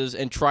stabilizers,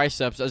 and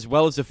triceps, as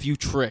well as a few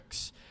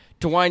tricks.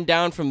 To wind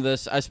down from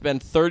this, I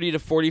spend 30 to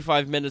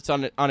 45 minutes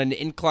on an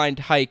inclined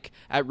hike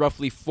at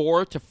roughly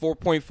 4 to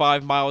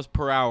 4.5 miles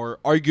per hour,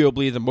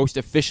 arguably the most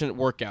efficient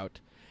workout.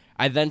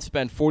 I then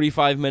spend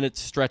 45 minutes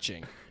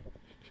stretching.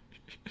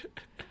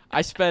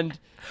 I spend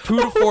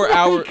 2 to 4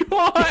 hours.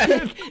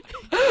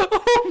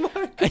 Oh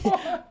my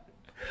god!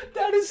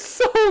 That is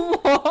so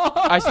long.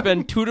 I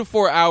spend 2 to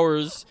 4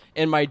 hours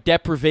in my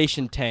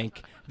deprivation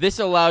tank. This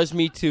allows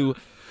me to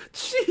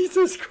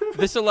Jesus Christ.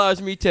 This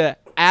allows me to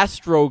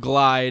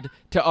astroglide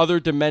to other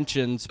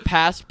dimensions,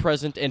 past,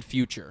 present, and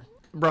future.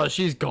 Bro,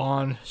 she's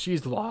gone.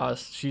 She's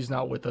lost. She's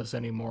not with us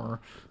anymore.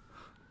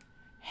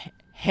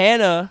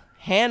 Hannah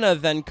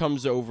then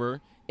comes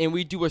over, and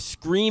we do a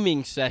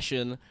screaming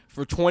session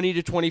for 20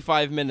 to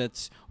 25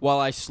 minutes while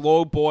I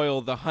slow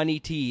boil the honey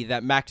tea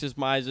that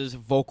maximizes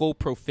vocal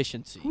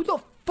proficiency. Who the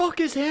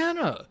fuck is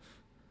Hannah?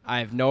 I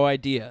have no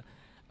idea.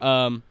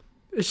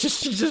 It's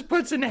just she just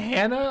puts in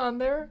Hannah on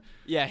there.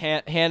 Yeah,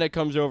 Hannah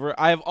comes over.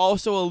 I have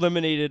also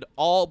eliminated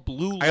all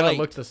blue light. I gotta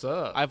look this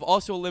up. I've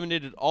also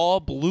eliminated all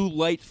blue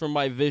light from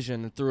my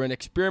vision through an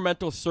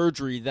experimental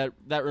surgery that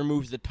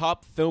removes the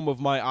top film of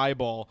my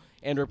eyeball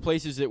and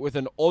replaces it with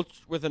an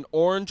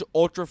orange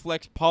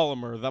Ultraflex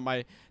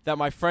polymer that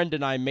my friend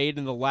and I made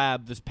in the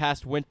lab this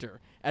past winter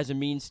as a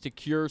means to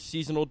cure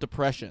seasonal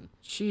depression.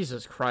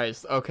 Jesus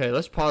Christ. Okay,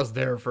 let's pause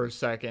there for a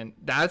second.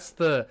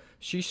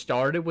 She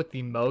started with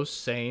the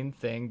most sane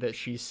thing that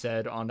she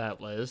said on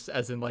that list,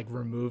 as in like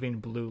removing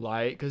blue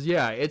light. Because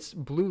yeah, it's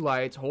blue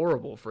light's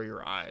horrible for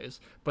your eyes.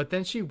 But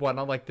then she went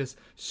on like this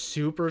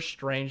super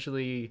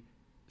strangely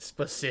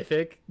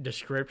specific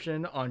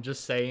description on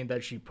just saying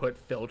that she put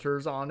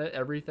filters on it,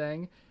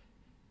 everything.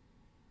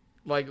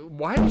 Like,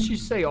 why did she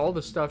say all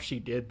the stuff she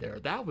did there?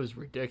 That was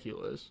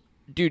ridiculous.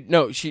 Dude,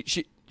 no, she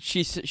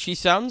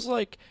sounds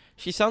like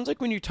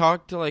when you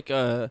talk to like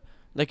a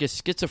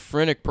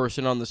schizophrenic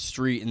person on the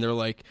street and they're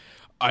like,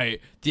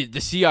 the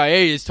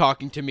CIA is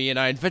talking to me and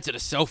I invented a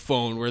cell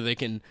phone where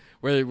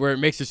it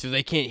makes it so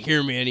they can't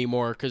hear me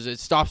anymore because it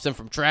stops them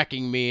from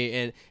tracking me,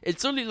 and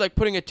it's literally like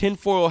putting a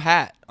tinfoil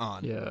hat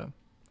on. Yeah,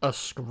 a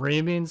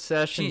screaming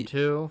session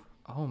too.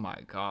 Oh my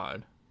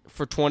God.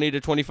 For 20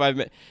 to 25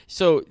 minutes.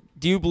 So,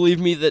 do you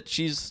believe me that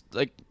she's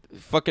like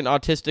fucking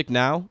autistic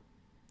now?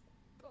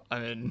 I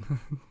mean,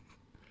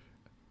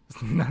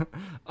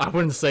 I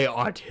wouldn't say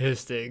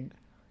autistic.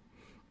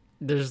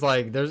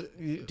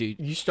 Dude,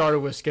 you started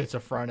with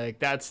schizophrenic.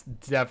 That's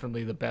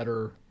definitely the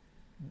better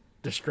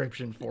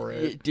description for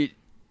it. Dude,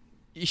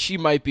 she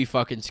might be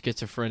fucking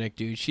schizophrenic,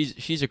 dude.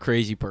 She's a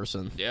crazy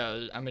person.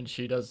 Yeah, I mean,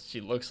 she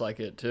looks like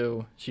it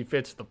too. She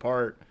fits the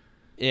part.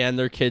 Yeah, and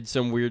their kid's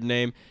some weird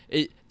name.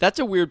 That's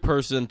a weird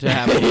person to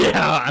have.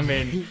 Yeah, I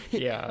mean,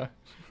 yeah.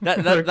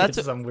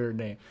 That's some weird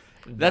name.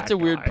 That's a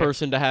weird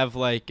person to have,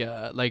 like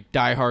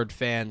diehard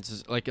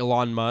fans, like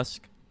Elon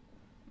Musk.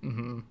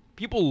 Mm-hmm.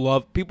 People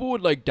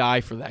would like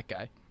die for that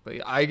guy. But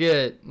I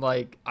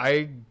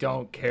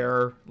don't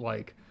care.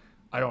 Like,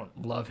 I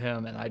don't love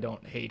him and I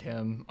don't hate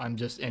him. I'm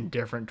just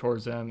indifferent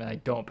towards him and I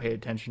don't pay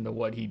attention to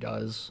what he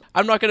does.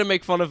 I'm not gonna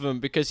make fun of him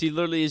because he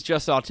literally is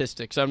just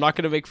autistic. So I'm not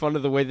gonna make fun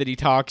of the way that he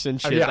talks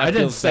and shit. Yeah, I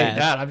didn't say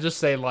that. I'm just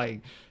saying,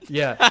 like,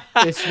 yeah,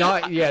 it's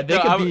not. Yeah, they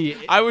could be.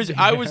 I was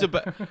about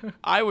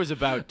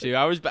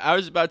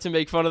to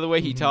make fun of the way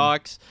he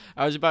talks.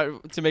 I was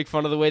about to make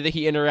fun of the way that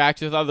he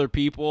interacts with other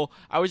people.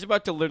 I was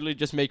about to literally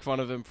just make fun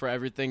of him for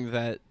everything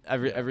that.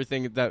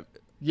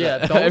 Yeah,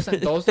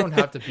 those don't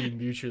have to be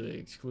mutually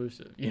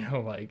exclusive. You know,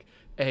 like,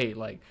 hey,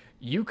 like,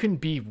 you can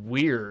be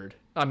weird.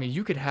 I mean,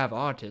 you could have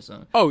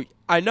autism. Oh,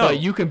 I know. But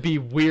you can be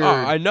weird. Oh,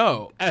 I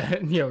know.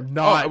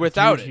 Not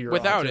without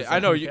autism. it. I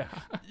know you. Yeah.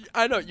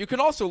 I know. You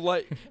can also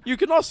like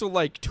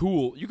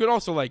tools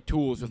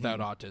without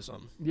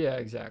autism. Yeah,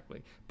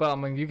 exactly. But I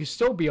mean, you can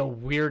still be a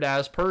weird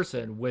ass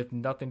person with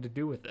nothing to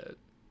do with it.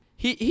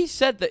 He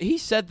said that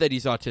he's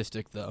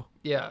autistic though.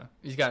 Yeah,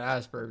 he's got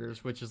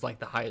Asperger's, which is like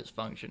the highest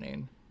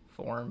functioning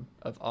form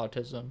of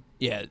autism.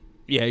 Yeah,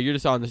 you're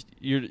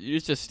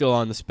just still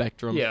on the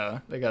spectrum. Yeah,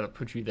 they got to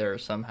put you there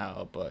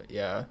somehow, but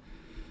yeah.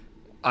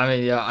 I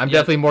mean, yeah, I'm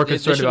definitely more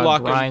concerned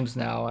about Grimes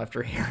now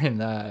after hearing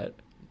that.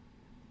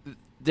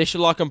 They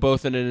should lock them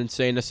both in an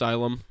insane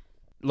asylum,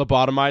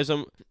 lobotomize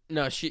them.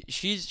 No,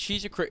 she's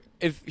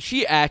if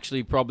she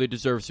actually probably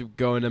deserves to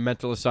go in a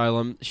mental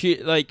asylum.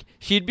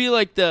 She'd be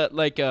like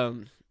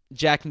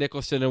Jack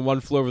Nicholson in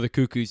One Flew Over the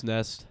Cuckoo's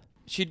Nest.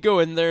 She'd go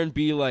in there and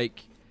be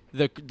like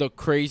the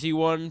crazy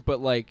one,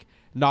 but like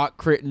not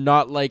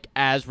like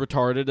as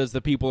retarded as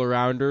the people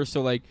around her.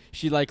 So like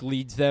she like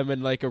leads them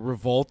in like a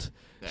revolt.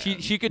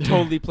 Damn. She could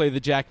totally play the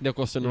Jack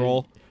Nicholson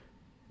role.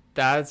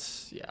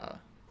 That's yeah.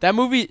 That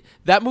movie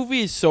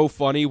is so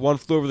funny. One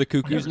Flew Over the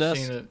Cuckoo's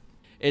Nest. Seen it.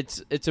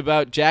 It's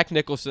about Jack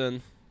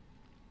Nicholson,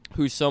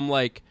 who's some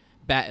like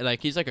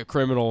he's like a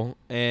criminal,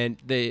 and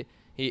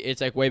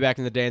it's like way back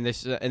in the day,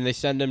 and they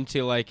send him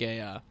to like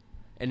an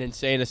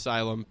insane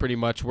asylum, pretty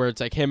much, where it's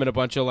like him and a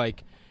bunch of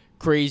like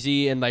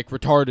crazy and like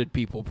retarded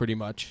people, pretty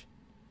much,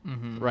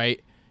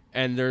 right?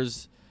 And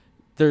there's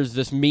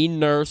this mean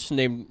nurse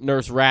named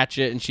Nurse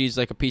Ratchet, and she's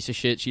like a piece of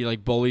shit. She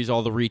like bullies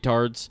all the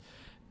retards,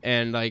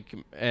 and like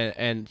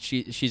and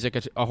she's like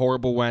a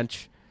horrible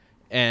wench,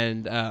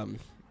 and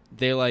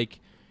they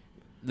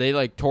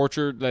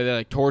torture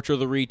the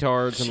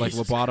retards and like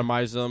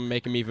lobotomize them,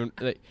 make them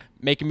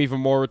even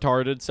more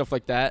retarded, stuff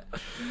like that.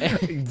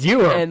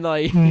 You are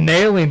like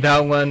nailing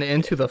that one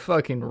into the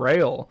fucking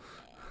rail.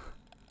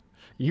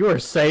 You are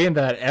saying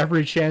that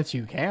every chance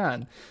you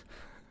can.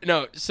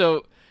 No,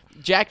 so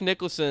Jack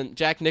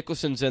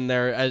Nicholson's in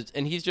there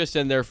and he's just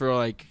in there for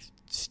like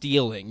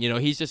stealing. You know,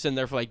 he's just in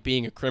there for like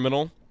being a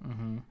criminal,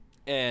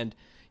 and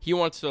he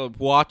wants to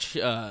watch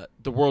the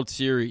World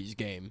Series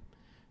game.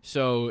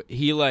 So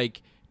he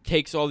like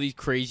takes all these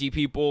crazy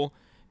people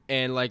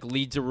and like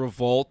leads a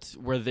revolt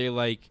where they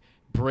like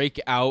break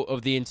out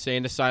of the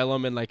insane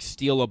asylum and like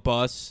steal a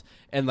bus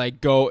and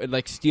like go and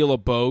like steal a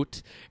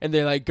boat, and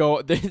they like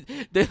go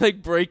they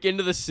like break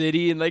into the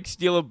city and like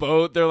steal a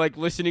boat. They're like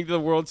listening to the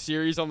World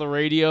Series on the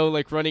radio,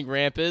 like running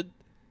rampant.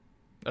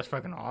 That's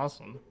fucking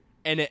awesome.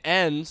 And it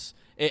ends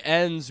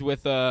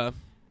with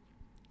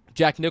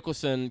Jack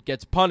Nicholson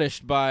gets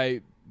punished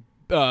by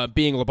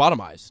being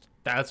lobotomized.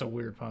 That's a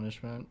weird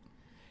punishment.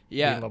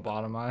 Yeah. Being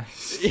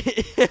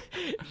lobotomized.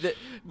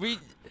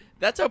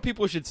 That's how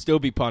people should still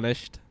be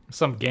punished.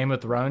 Some Game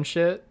of Thrones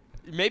shit.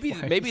 Maybe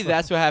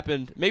that's what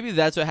happened. Maybe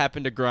that's what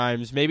happened to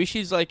Grimes. Maybe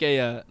she's like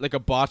a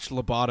botched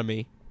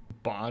lobotomy.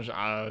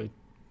 I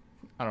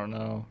don't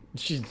know.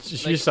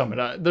 She's Like-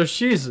 something.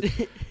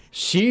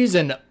 She's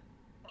an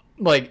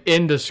like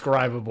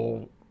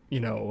indescribable,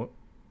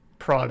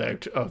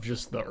 product of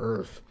just the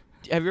earth.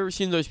 Have you ever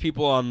seen those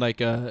people on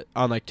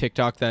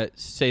TikTok that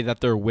say that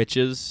they're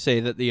witches? Say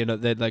that they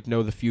like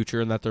know the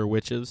future and that they're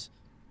witches.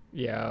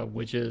 Yeah,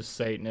 witches,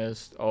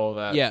 Satanists, all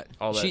that. Yeah,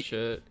 all that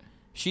shit.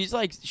 She's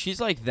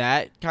like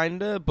that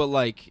kinda, but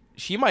like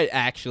she might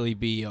actually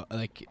be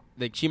like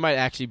she might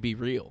actually be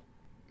real.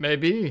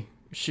 Maybe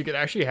she could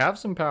actually have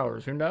some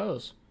powers. Who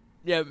knows?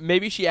 Yeah,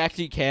 maybe she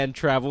actually can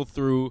travel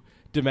through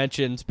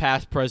dimensions,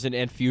 past, present,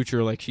 and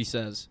future, like she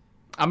says.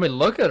 I mean,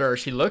 look at her.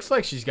 She looks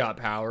like she's got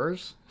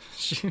powers.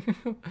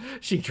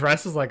 She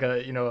dresses like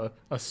a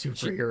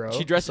superhero.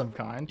 She dresses of some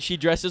kind. She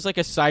dresses like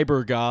a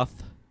cyber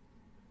goth.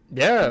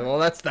 Yeah, well,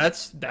 that's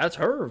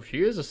her.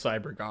 She is a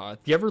cyber goth.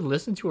 You ever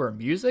listen to her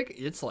music?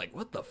 It's like,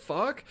 what the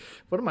fuck?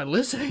 What am I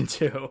listening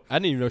to? I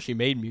didn't even know she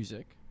made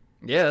music.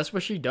 Yeah, that's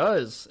what she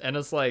does. And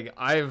it's like,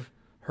 I've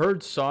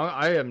heard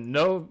I'm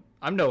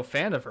no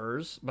fan of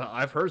hers, but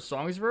I've heard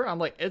songs of her. I'm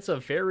like, it's a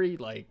very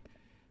like,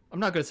 I'm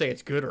not gonna say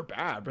it's good or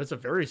bad, but it's a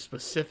very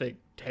specific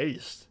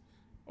taste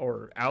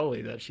or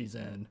alley that she's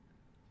in.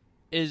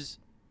 Is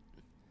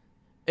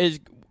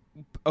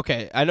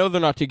okay, I know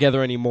they're not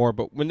together anymore,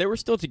 but when they were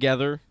still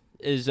together,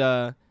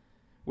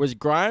 was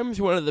Grimes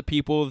one of the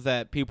people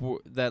that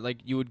like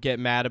you would get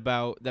mad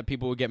about, that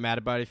people would get mad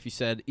about if you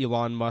said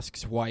Elon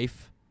Musk's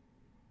wife?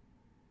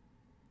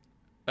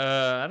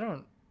 I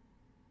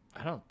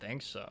don't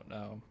think so,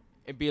 no.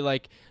 It'd be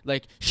like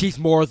she's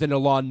more than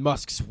Elon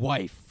Musk's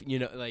wife,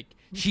 like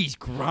she's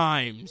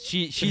Grimes.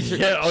 She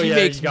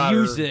makes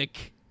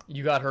music.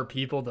 You got her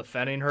people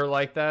defending her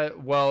like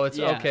that? Well, it's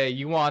okay.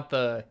 You want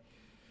the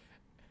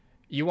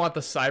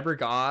cyber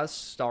goths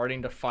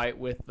starting to fight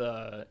with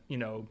the,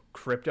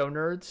 crypto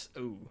nerds?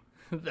 Ooh.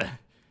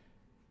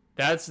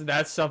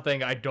 That's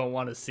something I don't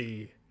want to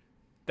see.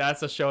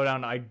 That's a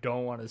showdown I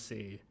don't want to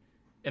see.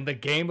 In the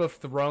Game of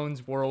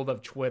Thrones world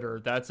of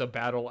Twitter, that's a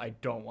battle I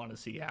don't want to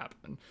see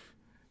happen.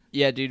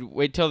 Yeah, dude,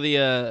 wait till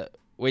the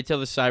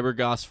cyber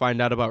goths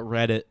find out about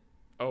Reddit.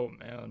 Oh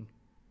man.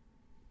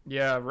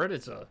 Yeah,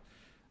 Reddit's a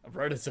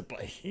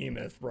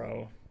behemoth,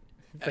 bro.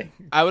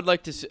 I would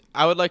like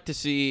to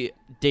see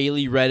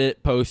daily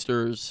Reddit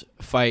posters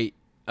fight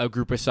a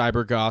group of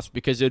cyber goths,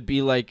 because it'd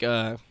be like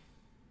a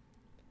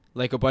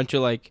bunch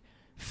of like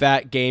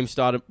fat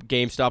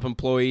GameStop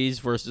employees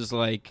versus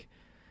like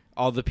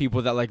all the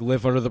people that like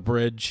live under the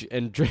bridge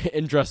and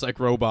dress like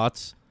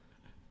robots.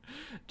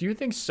 Do you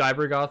think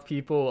cyber goth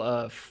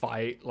people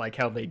fight like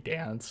how they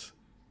dance?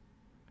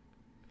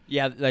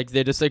 Yeah, like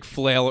they just like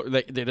flail,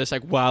 like they just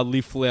like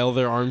wildly flail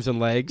their arms and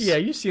legs. Yeah,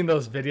 you've seen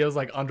those videos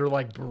like under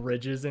like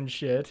bridges and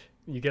shit.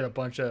 You get a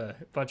bunch of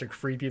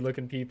creepy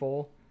looking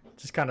people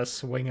just kind of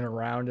swinging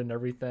around and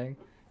everything.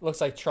 Looks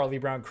like Charlie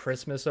Brown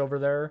Christmas over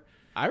there.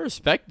 I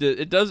respect it.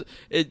 It does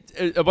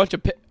a bunch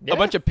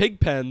of pig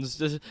pens,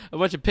 just a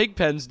bunch of pig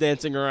pens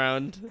dancing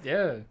around.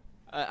 Yeah,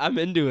 I'm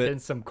into it.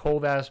 And some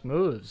cold ass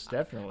moves,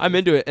 definitely. I'm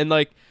into it. And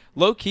like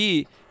low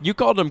key, you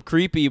called them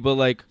creepy, but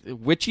like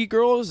witchy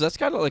girls, that's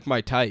kind of like my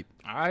type.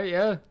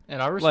 Yeah,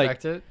 and I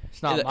respect it.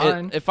 It's not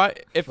mine. If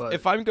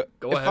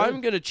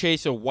I'm gonna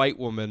chase a white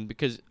woman,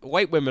 because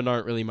white women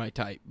aren't really my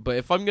type, but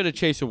if I'm gonna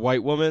chase a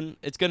white woman,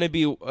 it's gonna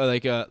be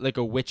like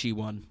a witchy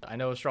one. I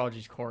know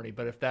astrology's corny,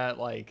 but if that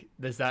like,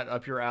 is that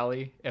up your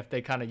alley? If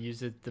they kind of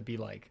use it to be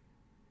like,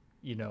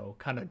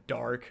 kind of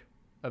dark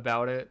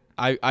about it.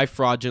 I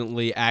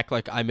fraudulently act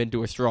like I'm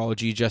into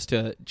astrology just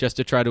to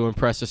try to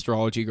impress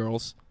astrology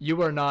girls.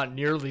 You are not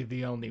nearly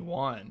the only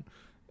one.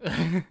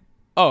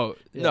 Oh,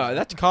 yeah. No,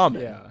 that's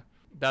common. Yeah,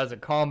 that's a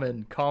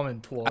common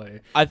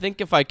ploy. I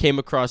think if I came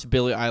across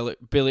Billie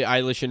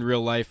Eilish in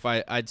real life,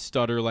 I'd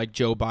stutter like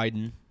Joe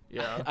Biden.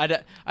 Yeah,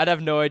 I'd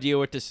have no idea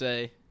what to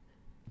say.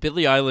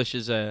 Billie Eilish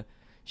is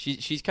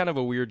she's kind of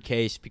a weird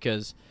case,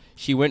 because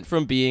she went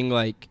from being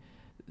like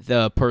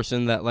the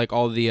person that like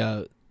all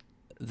the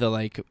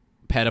like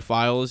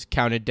pedophiles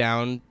counted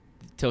down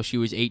till she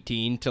was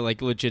 18 to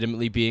like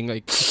legitimately being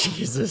like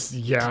Jesus,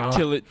 yeah.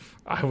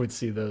 I would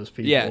see those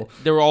people. Yeah,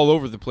 they were all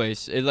over the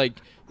place. It like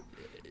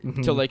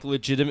to like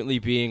legitimately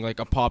being like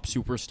a pop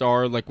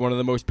superstar, like one of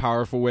the most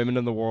powerful women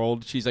in the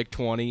world. She's like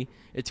 20.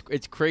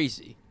 It's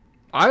crazy.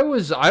 I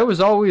was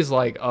always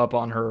like up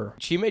on her.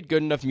 She made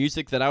good enough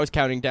music that I was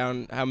counting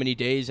down how many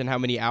days and how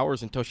many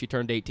hours until she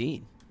turned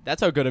 18.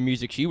 That's how good of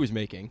music she was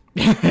making.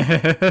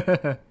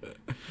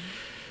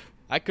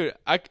 I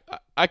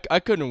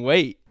couldn't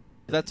wait.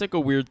 That's like a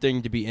weird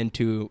thing to be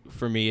into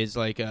for me, is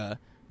like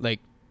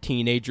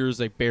teenagers,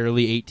 like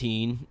barely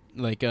 18,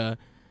 like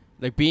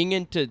being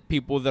into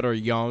people that are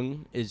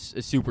young is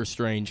super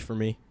strange for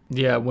me.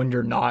 Yeah, when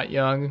you're not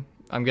young,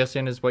 I'm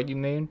guessing is what you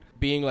mean.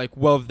 Being like,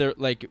 well, they're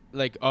like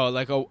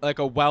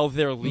a while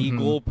they're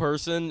legal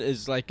person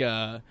is like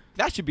that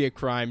should be a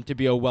crime, to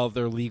be a while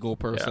they're legal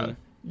person.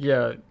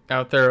 Yeah,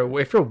 out there,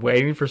 if you're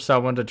waiting for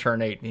someone to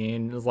turn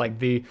 18, it's like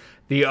the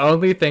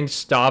only thing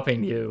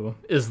stopping you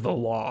is the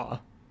law,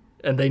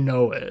 and they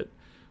know it.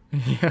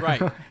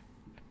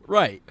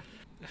 Right.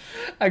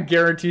 I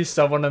guarantee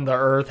someone on the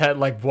earth had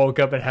like woke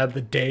up and had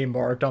the day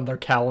marked on their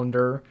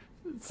calendar.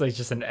 It's like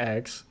just an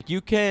X.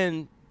 You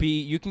can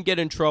get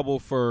in trouble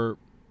for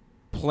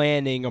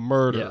planning a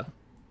murder,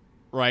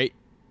 right?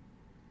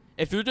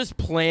 If you're just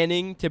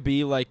planning to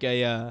be like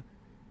a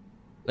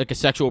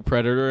sexual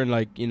predator and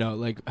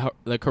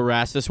like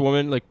harass this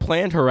woman, like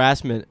planned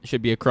harassment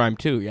should be a crime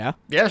too. Yeah.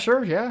 Yeah,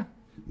 sure. Yeah,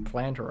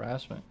 planned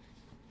harassment.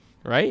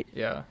 Right.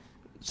 Yeah.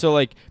 So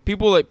like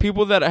people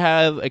that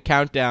have a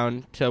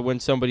countdown to when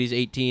somebody's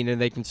 18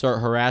 and they can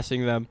start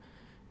harassing them,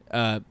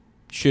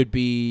 should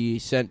be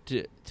sent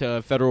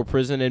to federal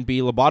prison and be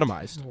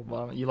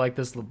lobotomized. You like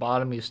this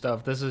lobotomy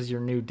stuff? This is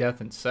your new death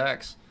and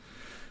sex.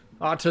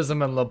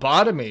 Autism and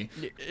lobotomy.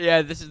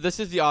 Yeah, this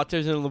is the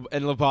autism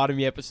and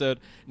lobotomy episode.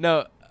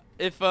 No,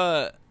 if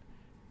we're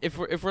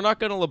not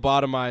gonna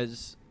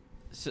lobotomize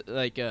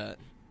like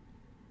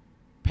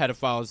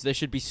pedophiles, they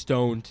should be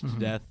stoned to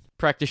death.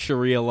 Practice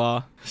Sharia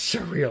law.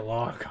 Sharia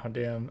law,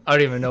 goddamn! I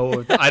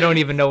don't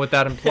even know what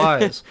that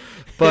implies.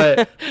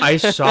 But I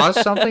saw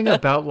something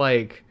about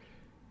like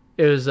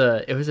it was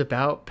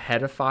about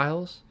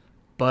pedophiles,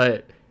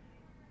 but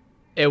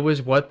it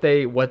was what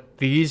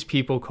these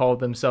people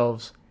called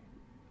themselves.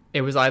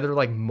 It was either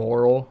like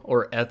moral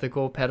or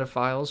ethical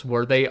pedophiles,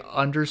 where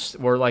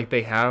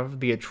they have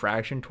the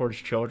attraction towards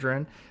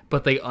children,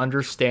 but they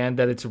understand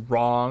that it's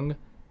wrong,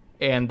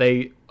 and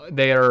they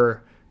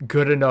are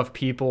good enough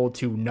people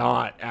to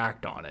not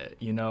act on it,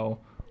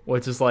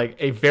 which is like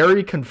a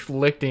very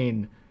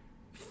conflicting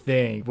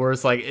thing, where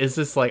it's like, is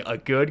this like a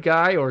good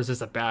guy or is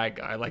this a bad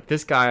guy? Like,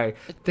 this guy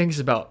thinks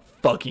about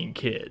fucking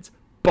kids,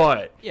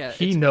 but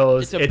he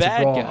knows it's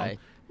bad wrong. Guy.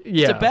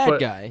 Yeah, it's a bad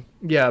guy.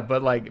 Yeah,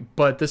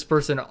 but this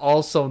person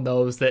also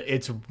knows that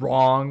it's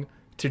wrong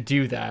to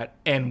do that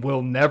and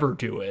will never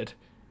do it.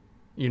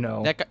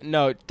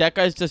 That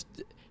guy's just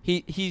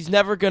he's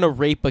never gonna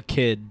rape a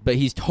kid, but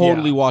he's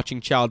totally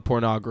watching child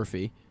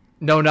pornography.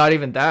 No, not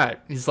even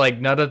that. He's like,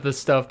 none of the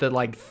stuff that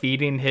like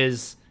feeding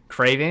his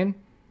craving,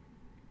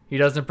 he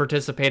doesn't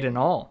participate in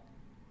all.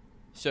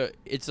 So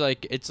he's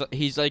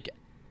like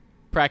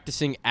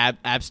practicing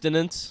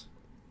abstinence.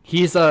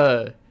 He's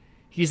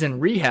in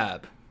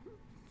rehab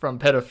from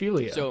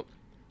pedophilia.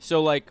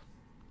 So like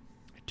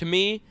to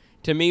me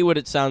what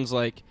it sounds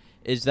like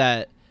is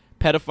that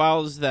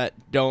pedophiles that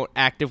don't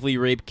actively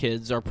rape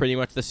kids are pretty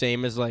much the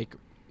same as like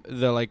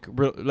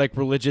the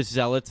religious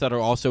zealots that are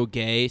also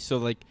gay. So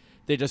like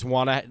they just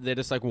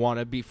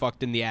wanna be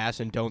fucked in the ass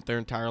and don't their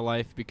entire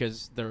life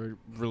because they're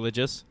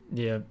religious.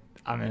 Yeah,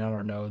 I mean, I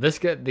don't know.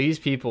 These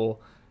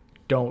people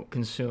don't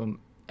consume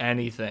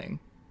anything.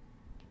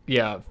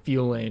 Yeah,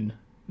 fueling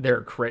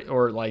their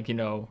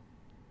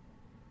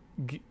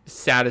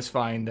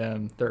satisfying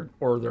them their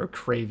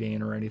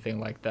craving or anything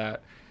like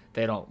that.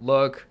 They don't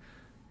look.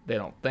 They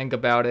don't think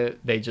about it.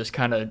 They just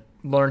kind of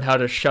learn how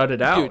to shut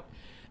it out.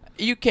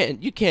 Dude,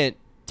 you can't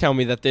tell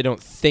me that they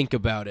don't think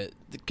about it,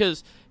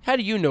 because how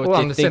do you know what they think about?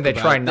 Well, I'm just saying they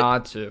try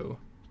not to.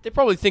 They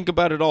probably think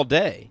about it all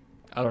day.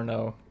 I don't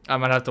know. I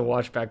might have to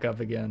watch back up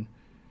again.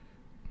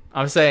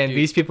 I'm saying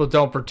these people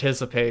don't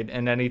participate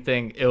in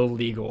anything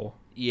illegal.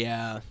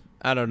 Yeah,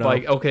 I don't know.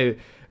 Like, okay,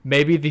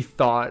 maybe the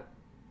thought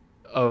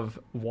of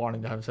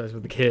wanting to have sex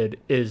with a kid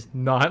is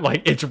not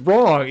like, it's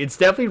wrong. It's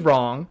definitely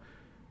wrong.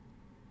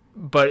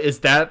 But is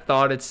that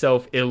thought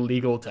itself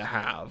illegal to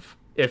have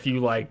if you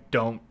like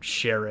don't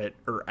share it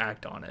or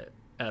act on it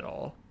at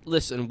all?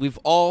 Listen, we've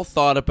all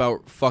thought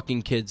about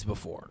fucking kids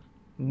before.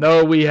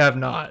 No, we have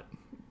not.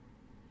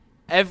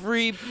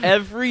 Every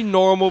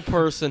normal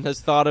person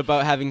has thought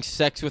about having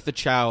sex with a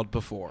child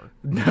before.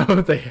 No,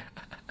 they.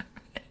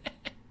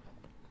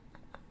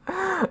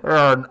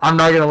 I'm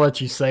not gonna let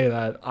you say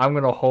that. I'm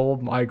gonna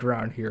hold my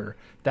ground here.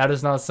 That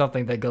is not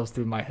something that goes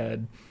through my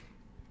head.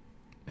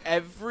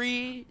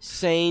 Every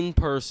sane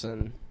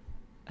person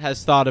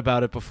has thought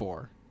about it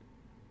before.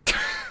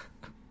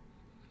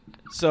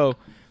 So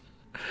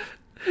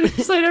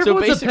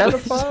everyone's a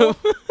pedophile?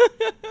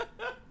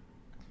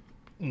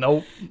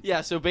 Nope.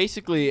 Yeah, so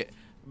basically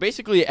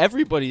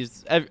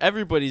everybody's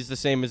the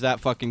same as that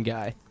fucking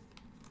guy.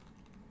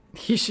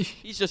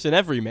 He's just an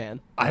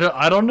everyman.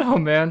 I don't know,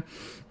 man.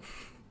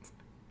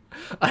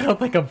 I don't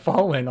think I'm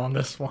following on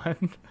this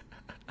one.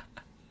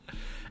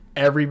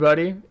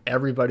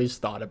 Everybody's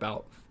thought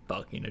about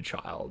fucking a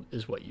child,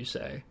 is what you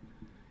say.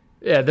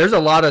 Yeah, there's a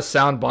lot of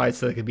sound bites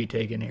that could be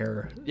taken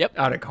here. Yep.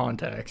 Out of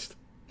context.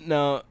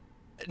 No,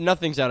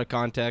 nothing's out of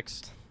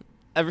context.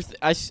 Everything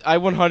I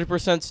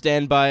 100%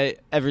 stand by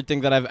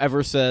everything that I've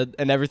ever said,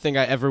 and everything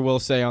I ever will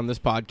say on this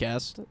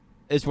podcast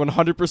is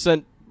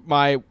 100%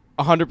 my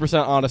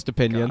 100% honest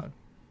opinion. God.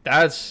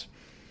 That's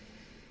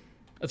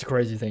a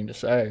crazy thing to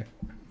say.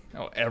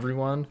 Oh,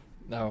 everyone?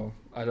 No,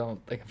 I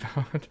don't think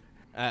about it.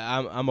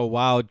 I'm a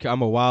wild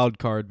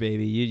card,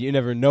 baby. You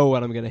never know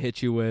what I'm gonna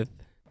hit you with.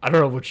 I don't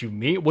know what you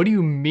mean. What do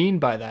you mean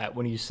by that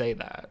when you say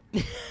that?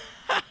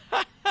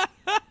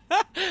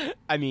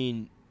 I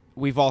mean,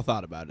 we've all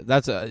thought about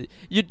it.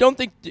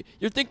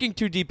 You're thinking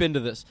too deep into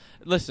this.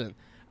 Listen,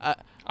 I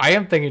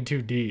am thinking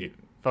too deep.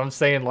 But I'm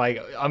saying,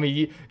 like, I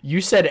mean, you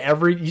said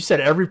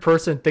every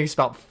person thinks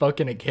about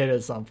fucking a kid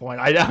at some point.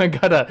 I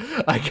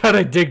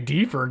gotta dig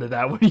deeper into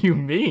that. What do you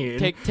mean?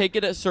 Take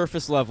it at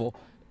surface level,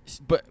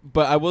 but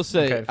I will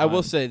say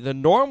the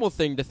normal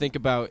thing to think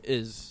about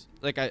is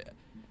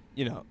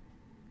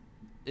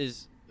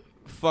is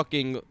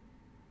fucking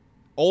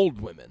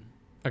old women.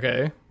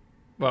 Okay,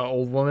 well,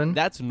 old woman.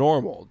 That's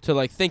normal. To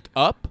like think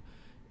up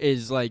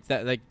is like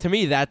that. Like to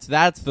me, that's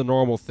the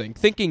normal thing.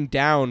 Thinking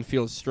down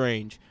feels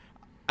strange.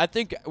 I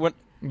think when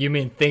you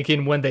mean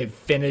thinking when they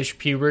finish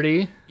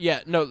puberty. Yeah,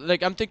 no,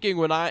 like I'm thinking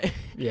when I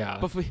yeah.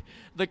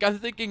 I'm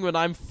thinking when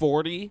I'm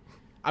 40,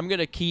 I'm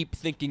gonna keep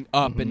thinking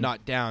up and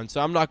not down.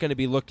 So I'm not gonna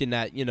be looking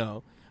at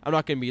I'm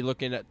not gonna be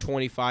looking at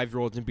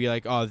 25-year-olds and be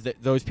like, oh,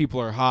 those people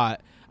are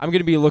hot. I'm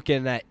gonna be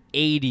looking at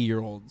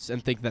 80-year-olds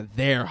and think that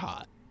they're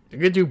hot. You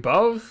could do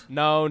both.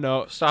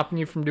 No. Stopping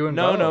you from doing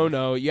both.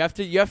 No. You have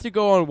to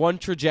go on one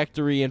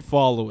trajectory and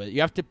follow it. You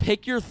have to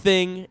pick your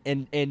thing,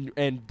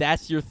 and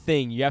that's your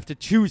thing. You have to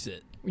choose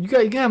it. You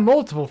can have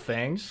multiple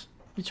things.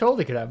 You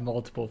totally could have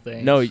multiple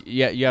things. No,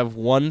 yeah, you have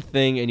one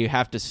thing, and you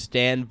have to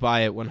stand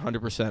by it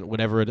 100%,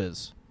 whatever it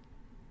is.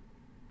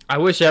 I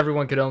wish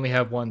everyone could only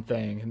have one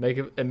thing and make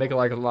it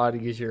like a lot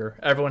easier.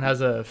 Everyone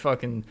has a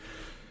fucking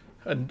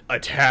a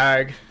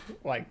tag,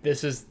 like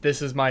this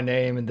is my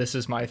name and this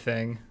is my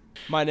thing.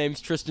 My name's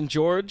Tristan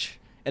George,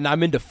 and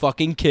I'm into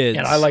fucking kids.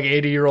 And I like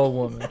 80-year-old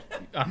women.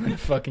 I'm into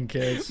fucking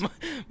kids.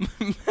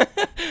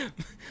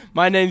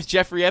 My name's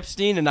Jeffrey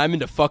Epstein, and I'm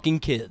into fucking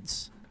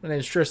kids. My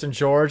name's Tristan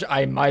George.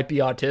 I might be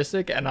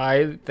autistic, and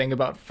I think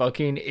about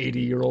fucking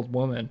 80-year-old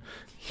women.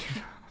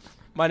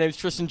 My name's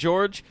Tristan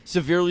George,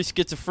 severely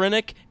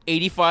schizophrenic,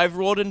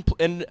 85-year-old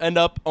and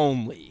up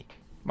only.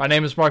 My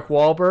name is Mark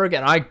Wahlberg,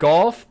 and I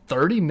golf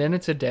 30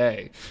 minutes a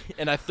day.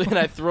 And I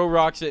throw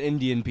rocks at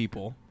Indian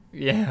people.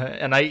 Yeah,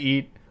 and I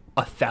eat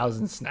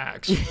 1,000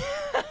 snacks.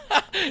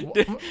 I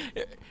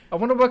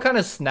wonder what kind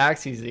of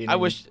snacks he's eating. I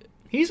wish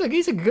he's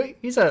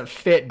a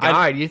fit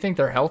guy. Do you think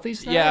they're healthy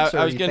snacks? Yeah,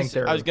 I was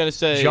gonna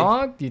say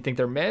junk. Do you think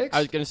they're mixed? I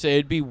was gonna say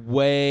it'd be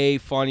way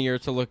funnier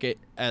to look at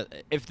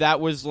if that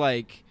was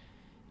like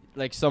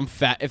some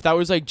fat. If that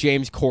was like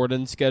James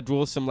Corden's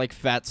schedule, some like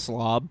fat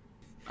slob.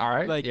 All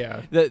right. Like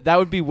yeah, that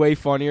would be way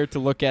funnier to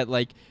look at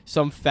like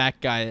some fat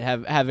guy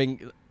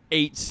having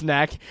 8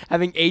 snacks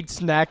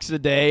a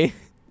day.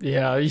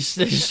 Yeah, you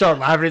start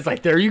laughing. It's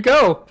like, there you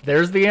go.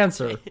 There's the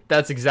answer.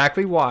 That's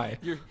exactly why.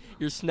 You're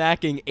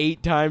snacking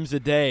 8 times a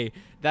day.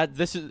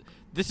 This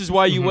is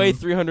why you weigh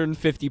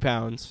 350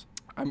 pounds.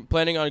 I'm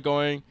planning on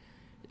going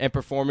and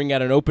performing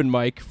at an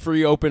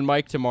free open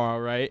mic tomorrow,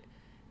 right?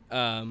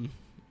 And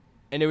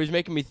it was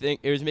making me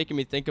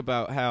think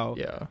about how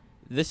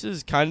this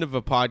is kind of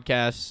a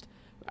podcast.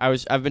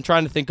 I've been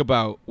trying to think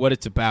about what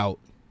it's about.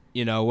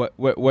 You know,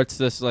 what's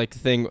this like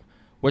thing?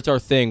 What's our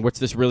thing? What's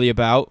this really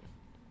about?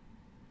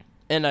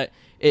 And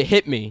it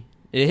hit me.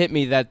 It hit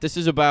me that this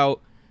is about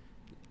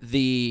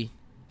the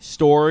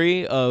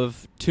story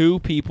of 2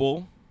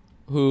 people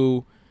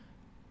who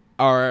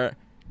are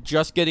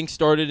just getting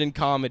started in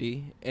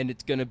comedy, and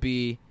it's going to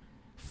be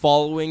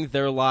following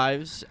their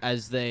lives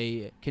as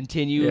they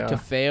continue to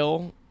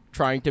fail,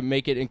 trying to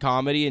make it in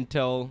comedy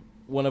until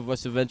one of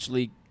us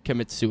eventually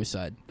commits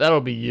suicide.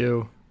 That'll be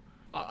you.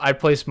 I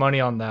place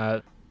money on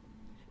that.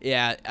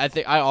 Yeah,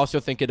 I also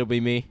think it'll be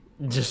me.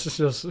 Just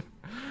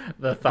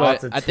the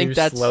thoughts of 2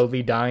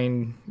 slowly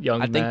dying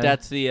young men.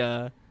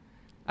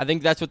 I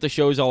think that's what the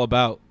show's all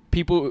about.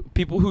 People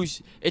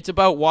it's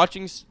about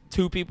watching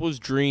 2 people's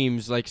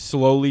dreams like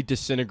slowly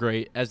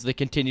disintegrate as they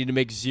continue to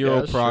make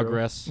zero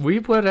progress. True. We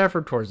put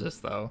effort towards this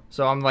though.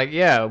 So I'm like,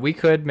 yeah, we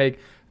could make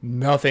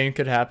nothing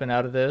could happen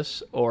out of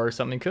this or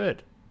something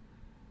could.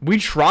 We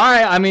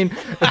try. I mean,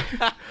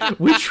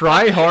 we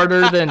try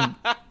harder than.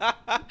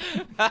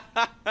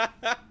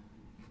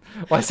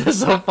 Why is that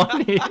so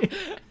funny?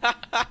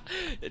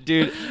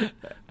 Dude,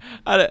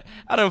 I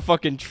don't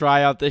fucking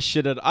try out this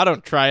shit. I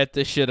don't try at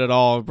this shit at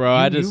all,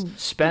 bro. You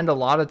spend a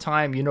lot of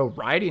time,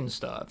 writing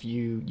stuff.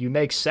 You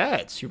make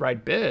sets. You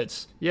write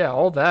bits. Yeah,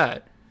 all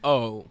that.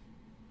 Oh.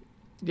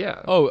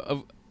 Yeah.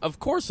 Oh, of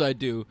course I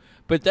do.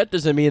 But that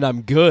doesn't mean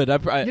I'm good. I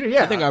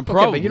think I'm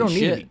probably but you don't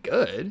shit. need to be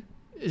good.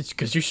 It's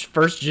because you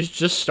first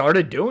just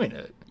started doing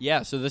it.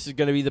 Yeah, so this is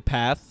going to be the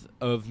path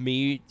of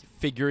me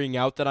figuring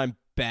out that I'm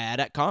bad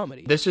at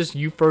comedy. This is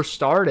you first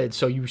started,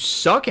 so you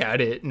suck at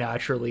it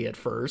naturally at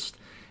first,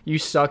 you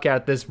suck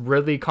at this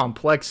really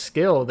complex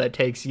skill that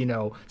takes,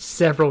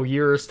 several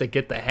years to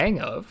get the hang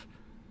of.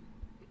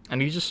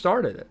 And you just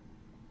started it.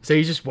 So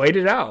you just wait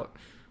it out.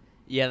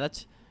 Yeah,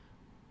 that's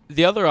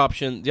the other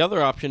option. The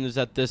other option is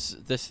that this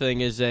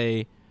thing is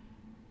a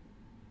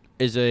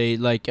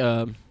like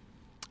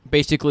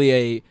basically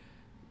a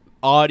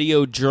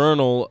audio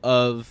journal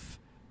of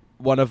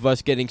one of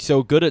us getting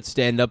so good at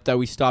stand-up that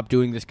we stop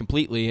doing this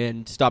completely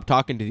and stop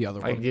talking to the other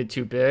I one. get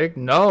too big?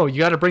 No, you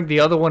got to bring the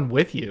other one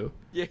with you.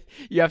 Yeah,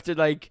 you have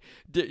to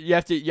you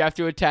have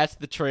to attach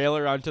the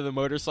trailer onto the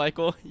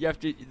motorcycle. You have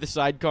to the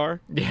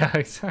sidecar. Yeah,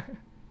 exactly.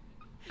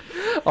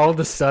 All of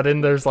a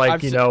sudden, there's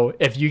like,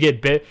 if you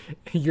get big,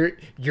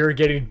 you're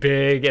getting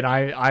big, and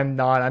I'm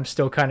not. I'm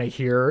still kind of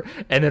here,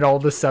 and then all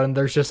of a sudden,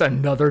 there's just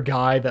another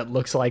guy that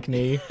looks like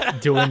me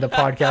doing the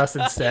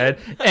podcast instead,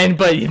 and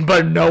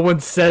but no one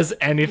says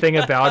anything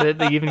about it.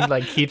 They even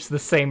like keeps the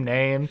same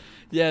name.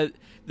 Yeah,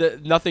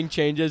 nothing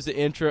changes. The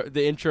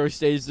intro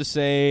stays the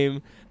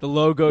same. The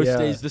logo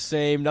stays the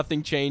same.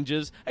 Nothing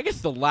changes. I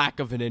guess the lack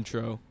of an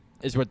intro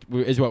is what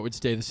would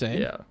stay the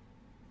same. Yeah.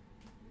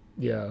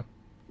 Yeah.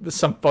 There's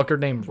some fucker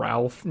named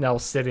Ralph now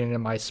sitting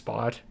in my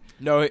spot.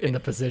 No, in the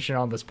position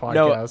on this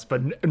podcast,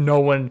 but no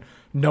one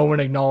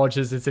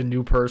acknowledges it's a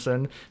new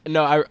person.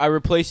 No, I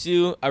replace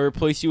you. I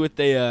replace you with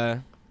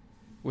a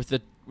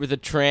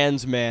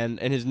trans man,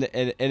 and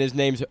his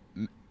name's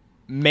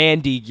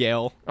Mandy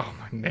Gale. Oh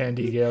my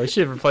Mandy Gale! You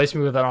should replace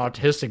me with an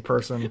autistic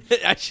person.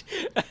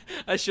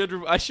 I should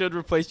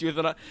replace you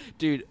with an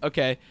dude.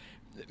 Okay,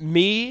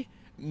 me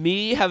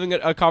having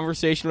a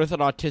conversation with an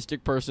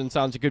autistic person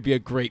sounds like it could be a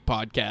great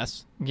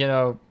podcast.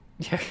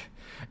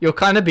 You'll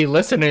kind of be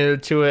listening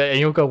to it, and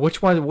you'll go,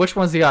 "Which one's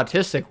the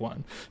autistic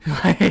one?"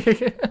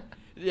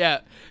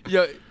 Yeah,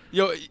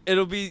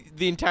 it'll be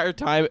the entire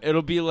time.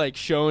 It'll be like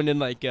shown in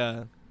like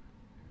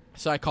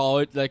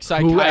psychology, like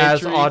psychiatry, who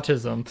has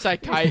autism,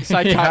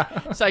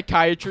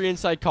 psychiatry and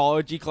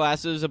psychology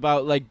classes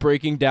about like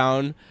breaking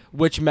down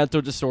which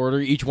mental disorder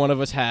each one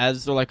of us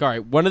has. They're like, all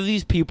right, one of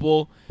these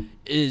people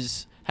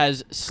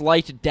has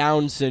slight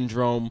Down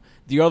syndrome.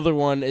 The other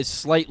one is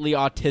slightly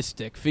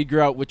autistic.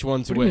 Figure out which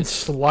one's what do you mean which.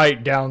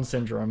 Slight Down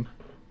syndrome.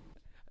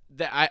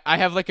 I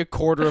have like a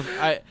quarter of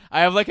I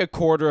have like a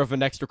quarter of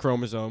an extra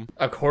chromosome.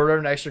 A quarter of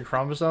an extra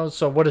chromosome?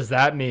 So what does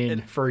that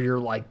mean for your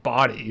like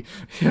body?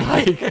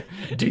 Like,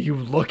 do you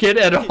look it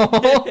at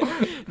all?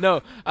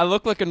 No, I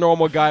look like a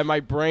normal guy. My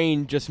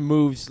brain just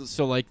moves.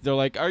 So like they're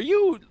like,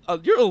 you're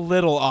a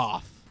little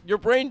off. Your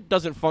brain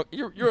doesn't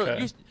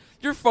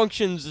your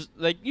functions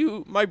like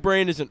my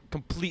brain isn't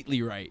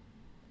completely right.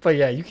 But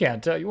yeah, you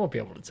can't tell. You won't be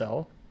able to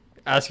tell.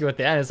 Ask you at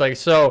the end. It's like,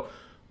 so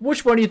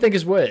which one do you think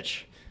is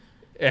which?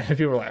 And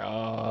people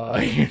are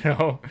like,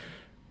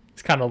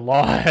 it's kind of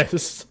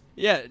lost.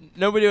 Yeah,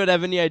 nobody would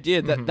have any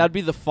idea. That'd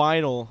be the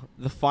final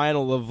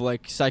of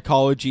like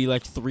psychology,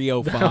 like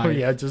 305. Oh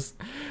yeah,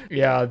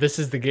 this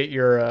is to get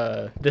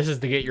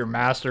your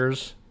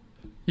master's.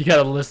 You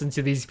gotta listen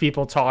to these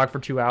people talk for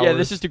 2 hours. Yeah,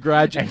 this is to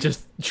graduate and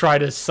just try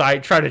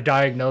to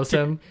diagnose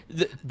him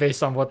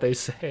based on what they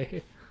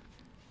say.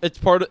 It's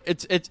part of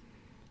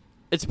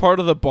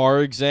the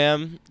bar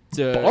exam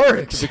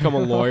to become a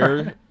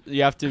lawyer.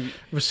 You have to.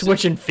 We're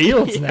switching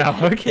fields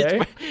now.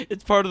 Okay,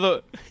 it's part of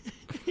the.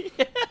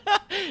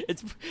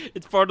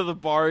 It's part of the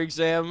bar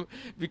exam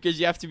because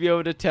you have to be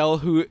able to tell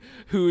who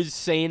is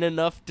sane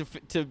enough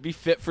to be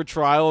fit for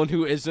trial and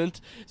who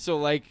isn't. So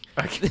like,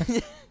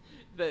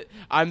 that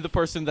I'm the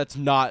person that's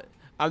not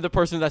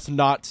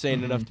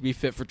sane enough to be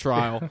fit for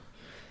trial.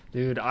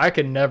 Dude, I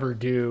could never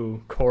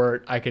do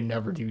court. I could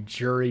never do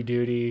jury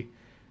duty.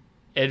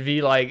 It'd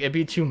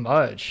be too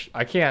much.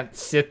 I can't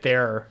sit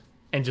there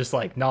and just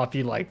like not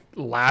be like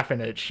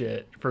laughing at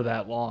shit for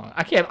that long.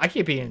 I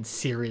can't be in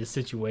serious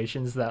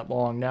situations that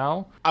long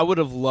now. I would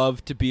have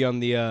loved to be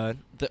on the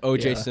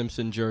O.J.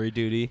 Simpson jury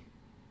duty.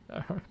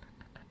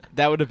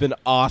 That would have been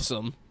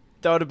awesome.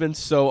 That would have been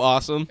so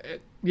awesome.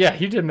 Yeah,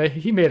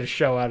 he made a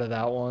show out of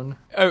that one.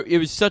 Oh, it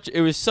was such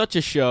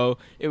a show.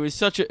 It was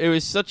such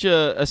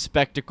a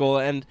spectacle,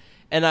 and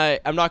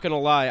I'm not gonna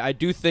lie. I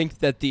do think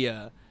that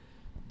the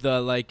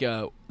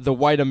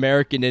white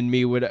American in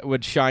me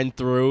would shine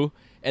through.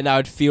 And I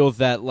would feel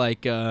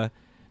that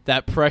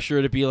that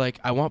pressure to be like,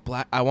 I want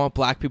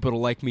black people to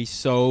like me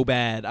so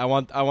bad. I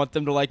want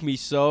them to like me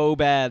so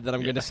bad that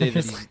I'm gonna say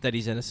that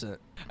he's innocent.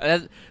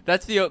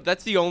 That's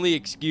the only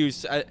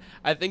excuse.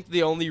 I think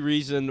the only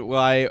reason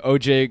why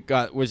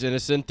OJ was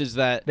innocent is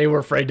that they were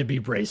afraid to be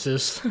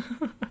racist.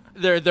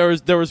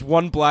 there was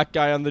one black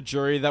guy on the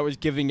jury that was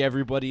giving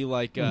everybody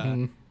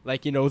the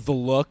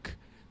look.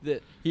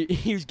 That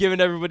he was giving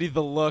everybody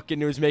the look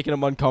and it was making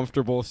them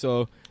uncomfortable.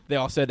 So they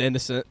all said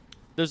innocent.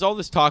 There's all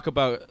this talk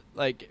about,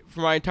 like,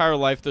 for my entire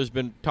life, there's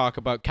been talk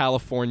about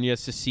California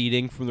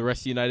seceding from the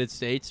rest of the United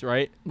States,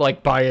 right?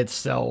 Like, by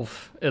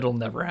itself, it'll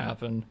never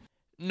happen.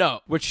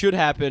 No. What should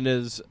happen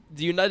is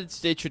the United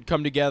States should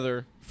come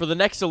together for the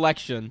next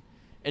election.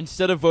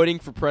 Instead of voting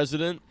for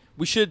president,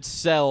 we should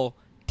sell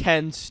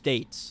 10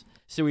 states.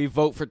 So we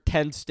vote for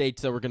 10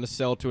 states that we're going to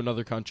sell to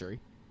another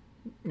country.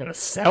 You're going to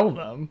sell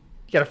them?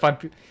 gotta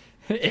find.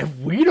 If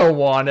we don't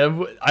want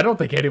him, I don't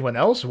think anyone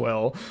else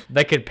will.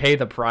 They could pay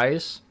the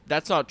price.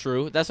 That's not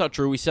true. That's not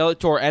true. We sell it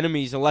to our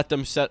enemies and let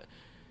them set.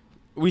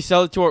 We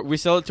sell it to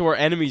our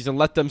enemies and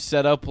let them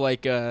set up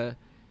like their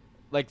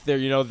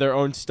their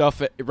own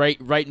stuff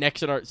right next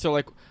to our. So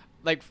like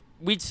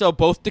we'd sell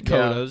both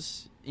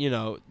Dakotas.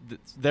 Yeah.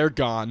 They're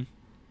gone.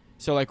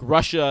 So like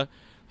Russia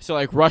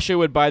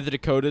would buy the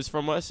Dakotas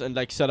from us and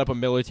like set up a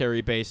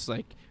military base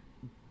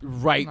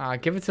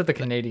right. Give it to the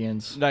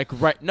Canadians.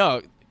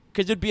 No,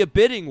 because it'd be a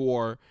bidding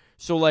war.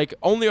 So like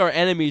only our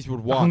enemies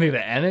would want. Only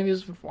the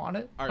enemies would want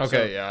it. Right,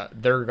 okay, yeah,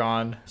 they're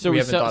gone. So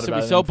we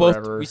sell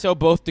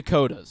both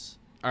Dakotas.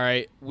 All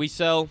right, we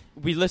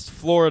list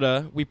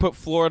Florida. We put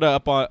Florida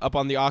up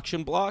on the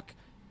auction block,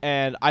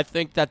 and I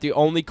think that the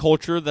only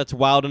culture that's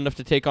wild enough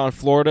to take on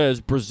Florida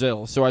is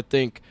Brazil. So I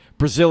think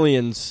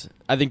Brazilians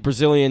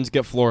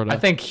get Florida. I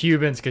think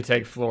Cubans could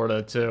take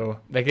Florida too.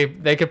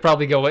 They could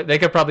probably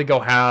go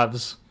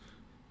halves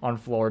on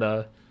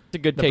Florida. It's a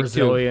good the take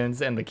Brazilians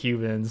too. And the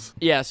Cubans.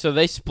 Yeah, so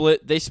they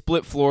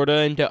split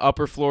Florida into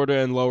Upper Florida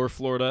and Lower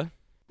Florida.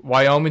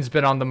 Wyoming's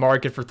been on the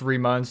market for 3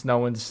 months. No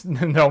one's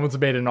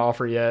made an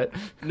offer yet.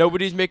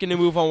 Nobody's making a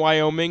move on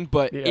Wyoming,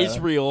 but yeah.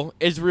 Israel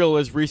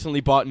has recently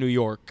bought New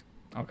York.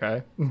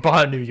 Okay,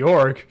 bought New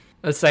York.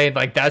 Let's say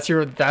like that's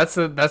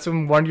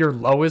one of your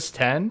lowest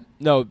 10.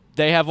 No,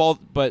 they have all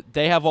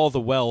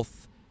the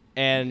wealth,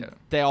 and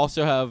they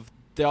also have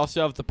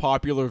the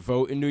popular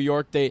vote in New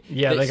York. They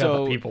got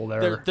the people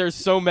there. There's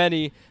so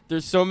many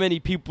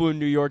people in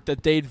New York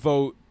that they'd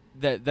vote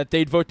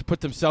to put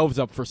themselves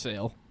up for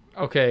sale.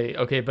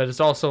 Okay, but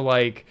it's also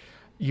like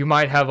you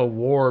might have a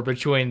war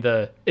between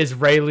the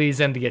Israelis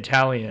and the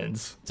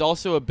Italians. It's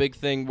also a big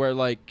thing where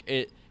like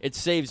it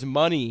saves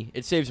money.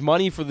 It saves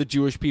money for the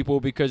Jewish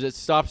people because it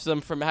stops them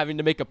from having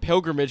to make a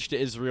pilgrimage to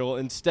Israel.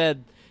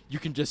 Instead, you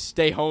can just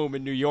stay home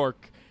in New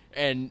York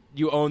and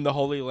you own the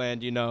Holy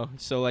Land,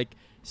 So like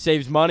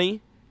saves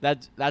money.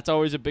 That's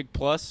always a big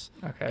plus.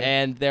 Okay.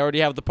 And they already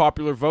have the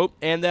popular vote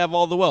and they have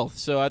all the wealth.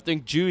 So I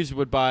think Jews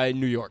would buy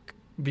New York.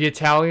 The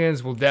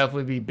Italians will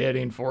definitely be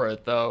bidding for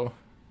it, though.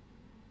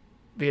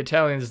 The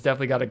Italians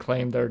definitely got a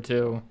claim there,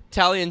 too.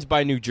 Italians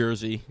buy New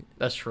Jersey.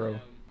 That's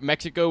true.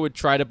 Mexico would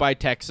try to buy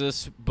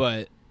Texas,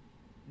 but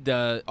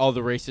all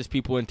the racist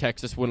people in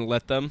Texas wouldn't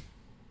let them.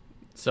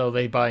 So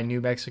they buy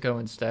New Mexico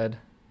instead.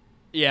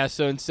 Yeah,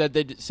 so instead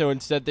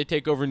they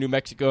take over New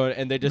Mexico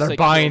and they just they're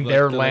buying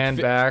their land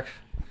back.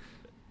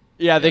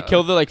 Yeah, they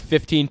kill the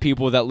 15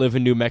 people that live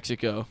in New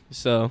Mexico.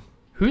 So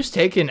who's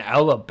taking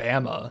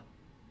Alabama?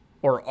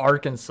 Or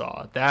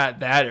Arkansas,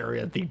 that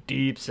area, the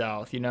deep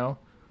south,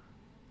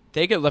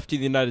 They get left to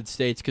the United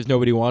States because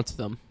nobody wants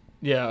them.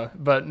 Yeah,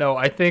 but no,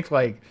 I think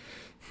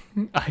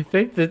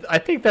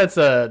that's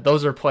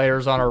those are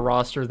players on our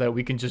roster that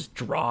we can just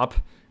drop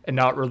and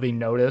not really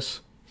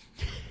notice.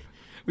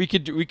 We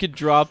could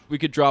drop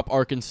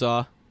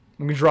Arkansas.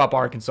 We can drop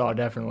Arkansas,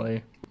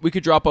 definitely. We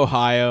could drop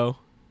Ohio.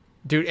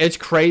 Dude, it's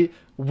crazy.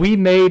 We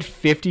made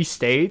 50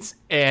 states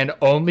and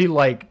only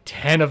like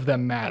 10 of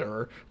them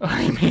matter.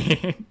 I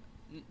mean.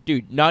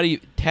 Dude, not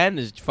even 10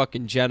 is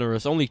fucking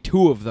generous. Only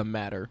 2 of them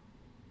matter.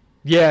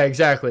 Yeah,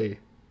 exactly.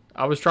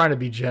 I was trying to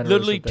be generous.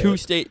 Literally 2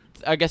 states.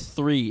 I guess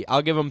 3.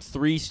 I'll give them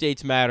 3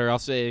 states matter. I'll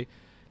say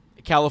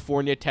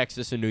California,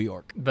 Texas, and New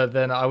York. But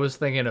then I was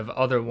thinking of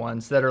other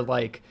ones that are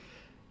like,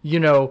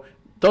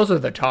 those are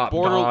the top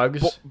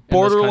dogs.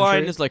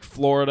 Borderline is like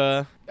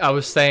Florida. I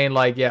was saying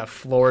like, yeah,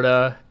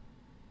 Florida.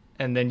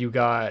 And then you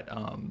got, I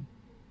don't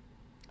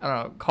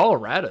know.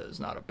 Colorado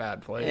is not a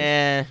bad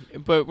place.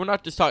 But we're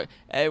not just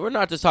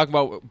talking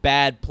about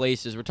bad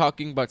places. We're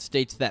talking about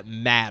states that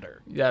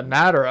matter. Yeah,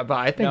 matter. But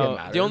I think it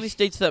matters. The only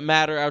states that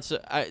matter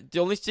outside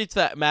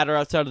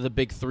of the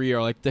big 3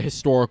 are like the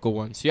historical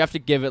ones. So you have to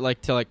give it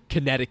like to like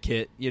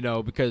Connecticut,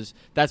 because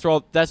that's where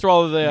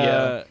all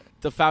the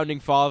founding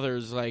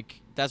fathers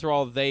that's where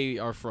all they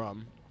are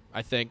from.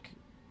 I think.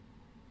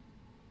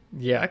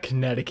 Yeah,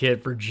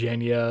 Connecticut,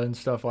 Virginia, and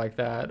stuff like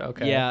that.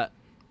 Okay. Yeah,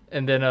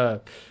 and then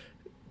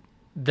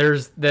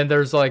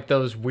there's like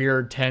those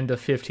weird 10 to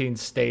 15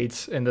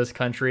 states in this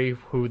country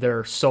who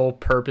their sole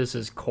purpose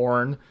is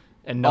corn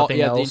and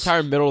nothing else. The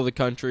entire middle of the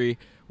country,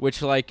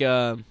 which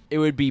it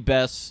would be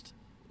best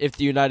if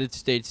the United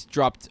States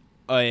dropped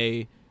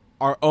our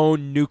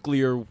own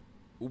nuclear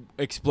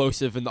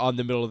explosive on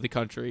the middle of the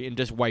country and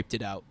just wiped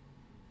it out.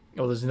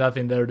 Well, there's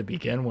nothing there to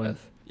begin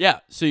with. Yeah,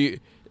 so you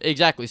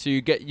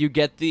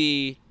get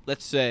the,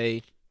 let's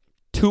say,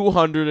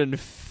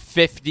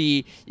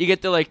 250. You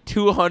get the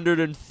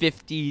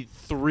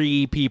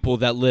 253 people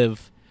that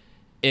live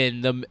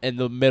in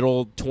the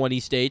middle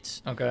 20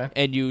 states. Okay.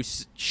 And you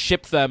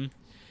ship them,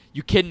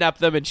 you kidnap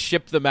them and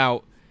ship them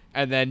out,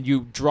 and then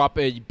you drop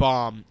a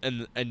bomb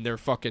and they're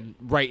fucking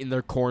right in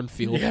their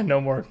cornfield. Yeah, no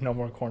more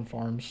corn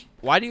farms.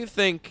 Why do you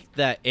think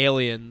that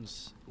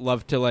aliens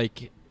love to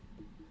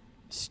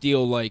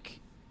steal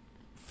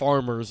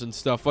farmers and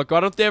stuff? Why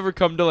don't they ever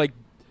come to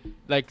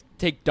like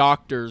take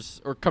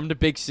doctors or come to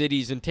big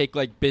cities and take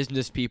like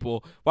business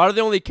people? Why do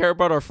they only care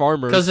about our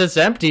farmers? Because it's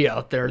empty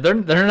out there. They're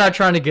not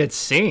trying to get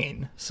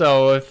seen.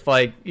 So if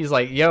like he's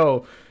like,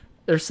 yo,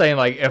 they're saying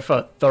like if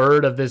a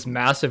third of this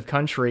massive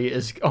country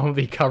is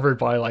only covered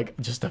by like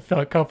just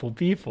a couple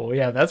people,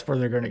 yeah, that's where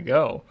they're gonna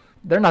go.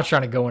 They're not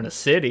trying to go in a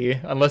city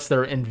unless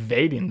they're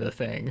invading the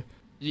thing.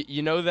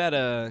 You know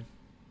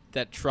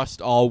that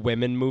trust all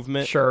women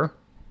movement? Sure.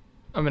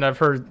 I mean, I've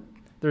heard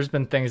there's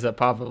been things that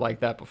pop up like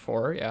that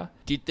before, yeah.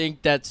 Do you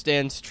think that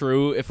stands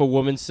true if a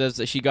woman says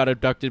that she got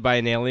abducted by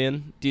an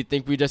alien? Do you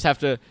think we just have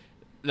to,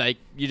 like,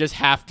 you just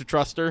have to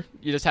trust her?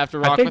 You just have to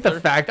rock with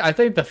her? I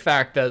think the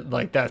fact that,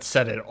 like, that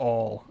said it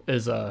all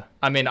is, I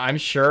mean, I'm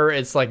sure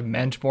it's, like,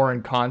 meant more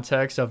in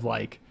context of,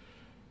 like,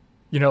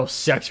 you know,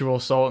 sexual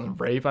assault and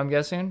rape, I'm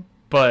guessing.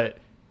 But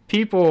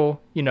people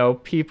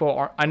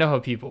are, I know how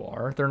people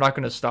are. They're not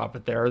going to stop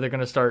it there. They're going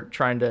to start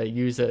trying to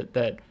use it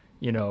that,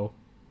 you know,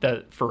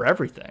 that for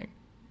everything,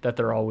 that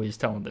they're always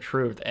telling the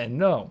truth. And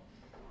no,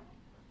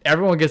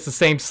 everyone gets the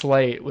same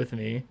slate with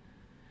me.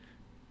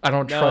 I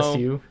don't trust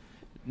you.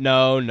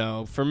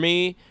 No. For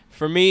me,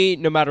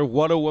 no matter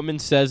what a woman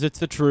says, it's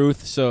the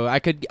truth. So I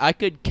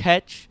could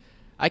catch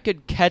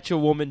a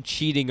woman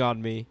cheating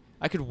on me.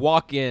 I could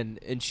walk in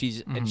and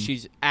she's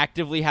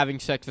actively having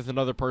sex with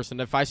another person.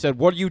 If I said,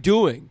 "What are you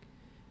doing?"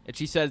 and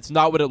she said, "It's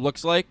not what it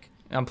looks like,"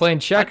 I'm playing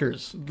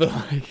checkers.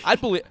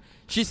 I'd believe.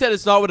 She said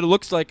it's not what it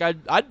looks like.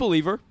 I'd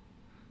believe her.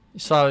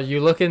 So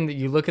you look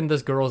in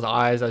this girl's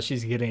eyes as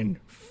she's getting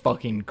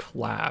fucking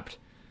clapped.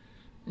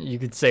 You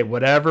could say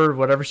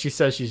whatever she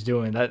says she's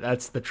doing.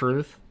 That's the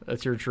truth.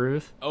 That's your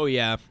truth. Oh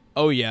yeah.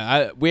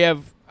 Whoever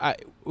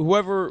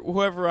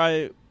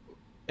I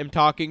am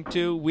talking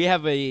to, we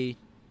have a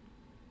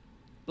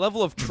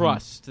level of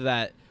trust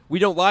that we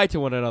don't lie to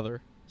one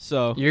another.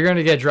 So you're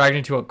gonna get dragged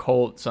into a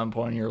cult at some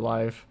point in your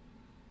life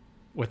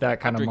with that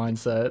kind of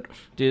mindset.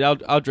 Dude,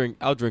 I'll drink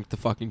the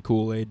fucking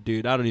Kool-Aid,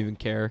 dude. I don't even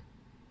care.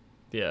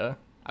 Yeah.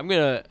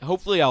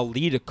 Hopefully I'll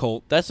lead a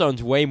cult. That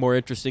sounds way more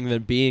interesting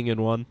than being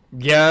in one.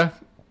 Yeah.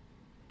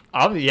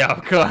 I mean,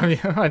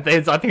 I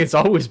think it's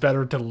always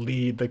better to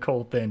lead the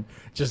cult than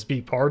just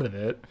be part of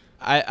it.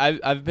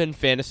 I've been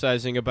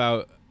fantasizing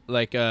about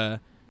like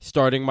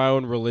starting my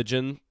own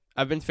religion.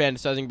 I've been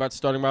fantasizing about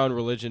starting my own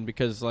religion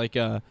because like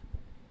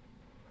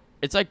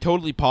it's like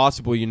totally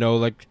possible, you know,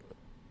 like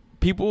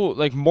people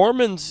like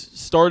Mormons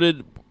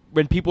started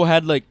when people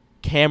had like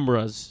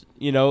cameras,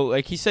 you know,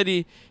 like he said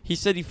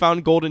he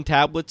found golden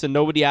tablets and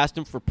nobody asked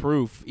him for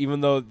proof,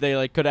 even though they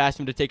like could have asked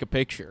him to take a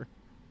picture.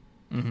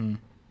 Mm-hmm.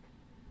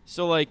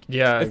 So like,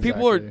 yeah, if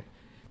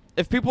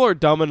people are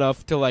dumb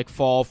enough to like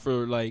fall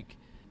for like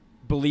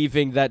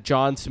believing that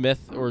John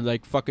Smith or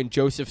like fucking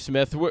Joseph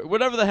Smith,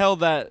 whatever the hell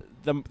that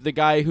the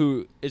guy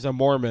who is a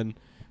Mormon,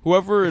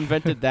 whoever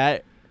invented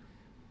that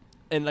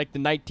in like the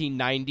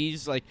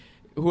 1990s, like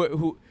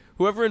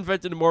whoever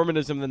invented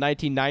Mormonism in the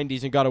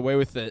 1990s and got away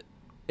with it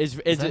is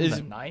in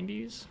the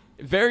 90s.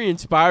 Very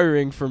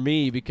inspiring for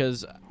me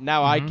because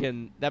now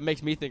that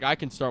makes me think I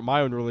can start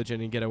my own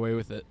religion and get away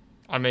with it.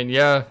 I mean,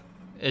 yeah,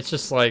 it's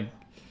just like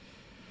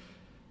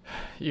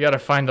you got to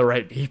find the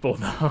right people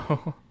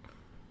though.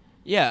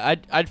 Yeah,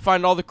 I'd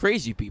find all the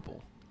crazy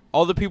people.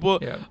 All the people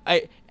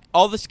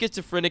all the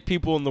schizophrenic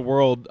people in the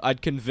world,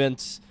 I'd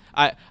convince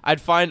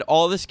I'd find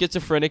all the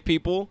schizophrenic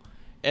people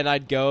and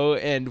I'd go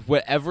and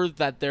whatever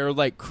that their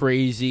like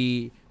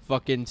crazy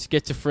fucking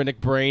schizophrenic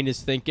brain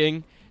is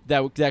thinking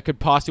that could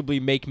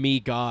possibly make me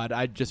God,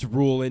 I'd just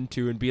rule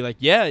into and be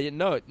like,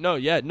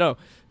 no.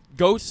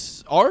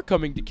 Ghosts are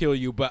coming to kill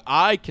you, but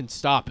I can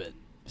stop it.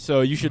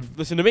 So you should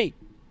listen to me.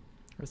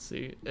 Let's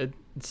see. It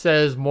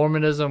says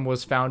Mormonism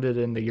was founded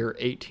in the year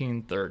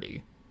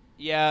 1830.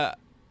 Yeah.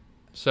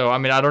 So, I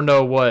mean, I don't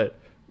know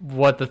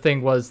what the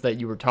thing was that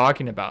you were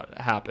talking about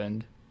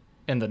happened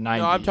in the 90s.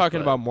 No, I'm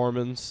talking about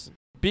Mormons.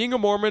 Being a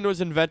Mormon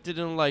was invented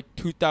in, like,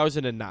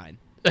 2009.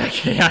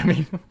 Okay, I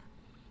mean...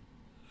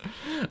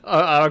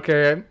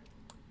 okay.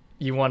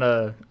 You want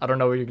to... I don't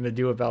know what you're going to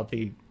do about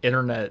the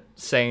internet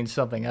saying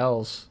something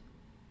else.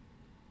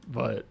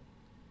 But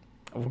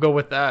we'll go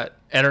with that.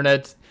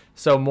 Internet...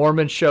 So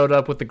Mormons showed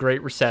up with the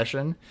Great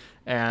Recession,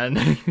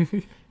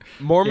 and...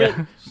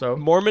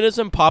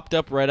 Mormonism popped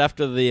up right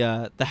after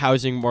the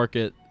housing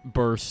market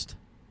burst.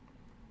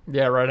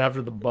 Yeah, right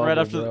after the bubble.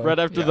 Right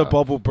after the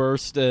bubble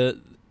burst,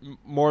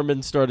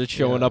 Mormons started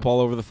showing up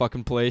all over the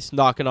fucking place,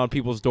 knocking on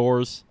people's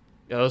doors.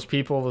 Yeah, those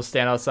people will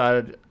stand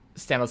outside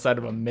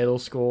of a middle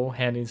school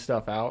handing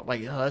stuff out.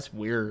 Like, oh, that's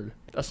weird.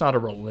 That's not a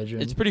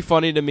religion. It's pretty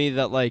funny to me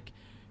that like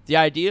the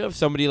idea of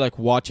somebody like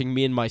watching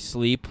me in my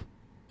sleep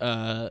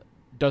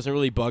doesn't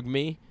really bug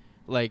me.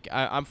 Like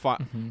I'm fine.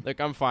 Mm-hmm. Like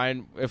I'm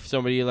fine if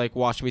somebody like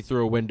watched me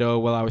through a window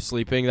while I was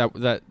sleeping.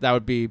 That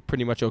would be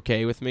pretty much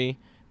okay with me.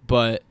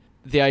 But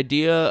the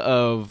idea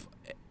of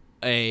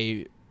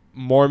a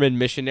Mormon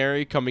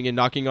missionary coming and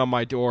knocking on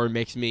my door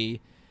makes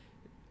me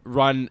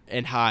run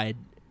and hide.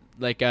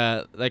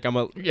 I'm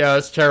a. Yeah,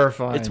 it's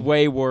terrifying. It's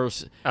way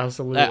worse.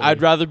 Absolutely.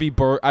 I'd rather be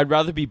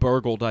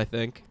burgled, I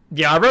think.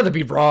 Yeah, I'd rather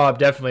be robbed.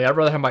 Definitely, I'd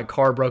rather have my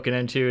car broken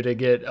into to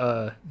get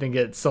than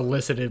get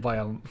solicited by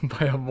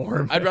a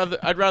Mormon.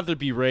 I'd rather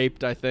be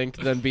raped, I think,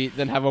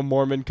 than have a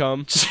Mormon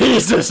come.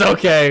 Jesus.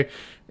 Okay.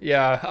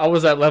 Yeah, I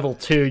was at level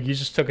 2. You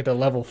just took it to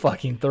level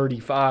fucking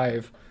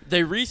 35.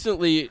 They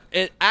recently,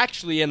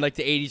 actually in like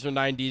the 80s or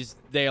 90s,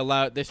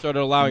 they started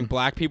allowing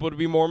black people to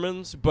be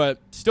Mormons, but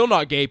still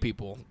not gay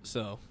people.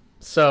 So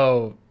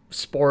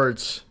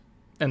sports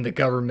and the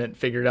government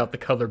figured out the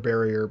color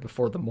barrier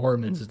before the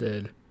Mormons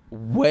did.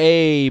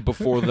 Way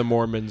before the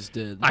Mormons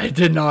did. I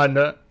did not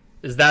know.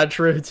 Is that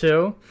true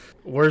too?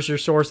 Where's your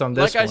source on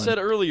this? Like I said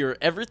earlier,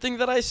 everything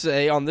that I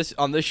say on this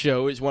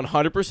show is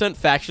 100%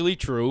 factually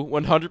true,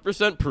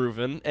 100%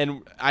 proven,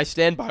 and I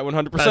stand by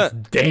 100%. That's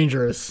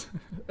dangerous.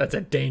 That's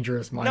a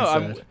dangerous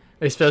mindset.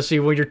 Especially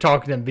when you're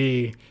talking to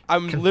me.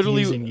 I'm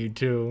confusing you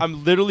too.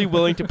 I'm literally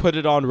willing to put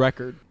it on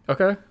record.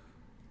 Okay.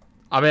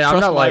 I mean, Trust I'm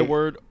not my like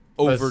word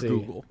over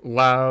Google.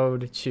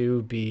 Loud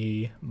to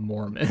be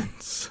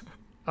Mormons.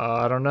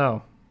 I don't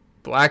know.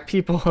 Black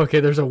people. Okay,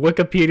 there's a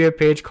Wikipedia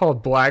page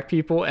called Black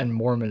People and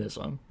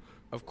Mormonism.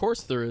 Of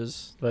course there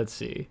is. Let's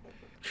see.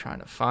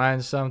 Trying to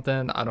find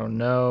something. I don't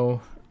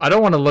know. I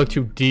don't want to look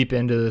too deep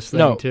into this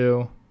thing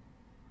too.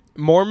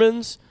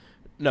 Mormons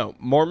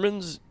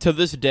to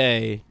this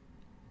day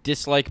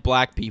dislike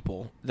black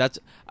people.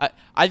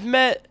 I've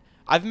met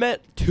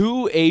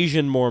 2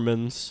 Asian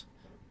Mormons,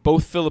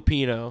 both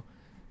Filipino,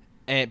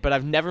 but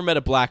I've never met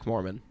a black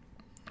Mormon.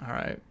 All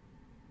right.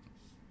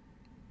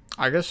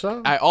 I guess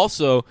so.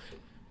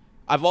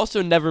 I've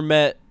also never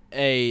met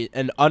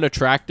an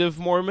unattractive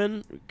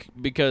Mormon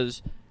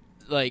because,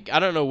 like, I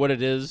don't know what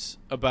it is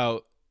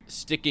about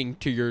sticking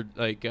to your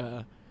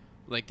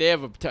they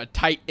have a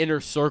tight inner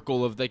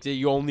circle of like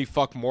you only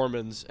fuck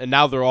Mormons, and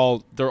now they're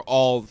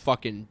all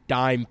fucking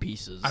dime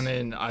pieces. I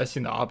mean, I've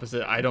seen the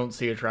opposite. I don't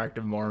see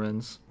attractive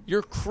Mormons.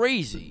 You're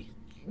crazy.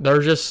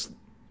 They're just,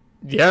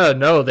 yeah,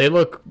 no, they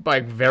look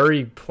like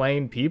very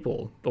plain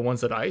people. The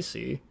ones that I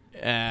see.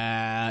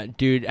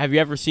 Dude, have you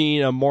ever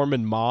seen a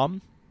Mormon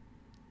mom?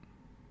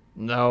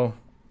 No,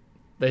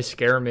 they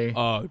scare me.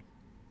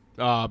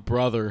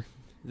 Brother,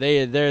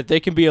 they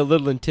can be a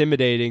little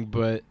intimidating,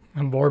 but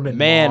a Mormon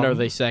man, mom. are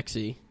they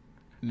sexy?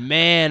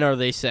 Man, are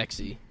they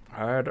sexy?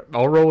 All right,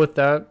 I'll roll with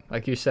that.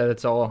 Like you said,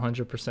 it's all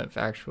 100%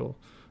 factual.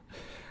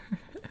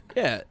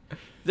 Yeah,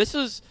 this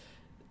is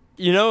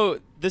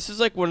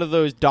like one of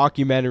those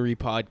documentary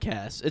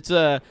podcasts. It's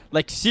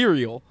like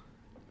Serial,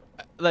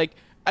 like.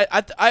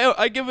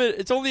 I give it.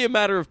 It's only a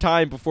matter of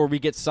time before we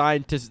get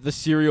signed to the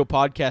Serial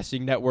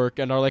Podcasting Network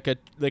and are like a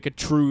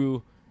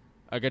true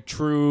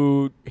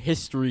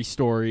history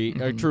story,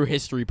 a true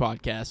history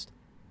podcast.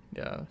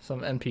 Yeah,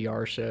 some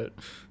NPR shit.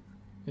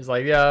 He's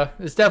like, yeah,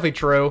 it's definitely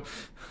true.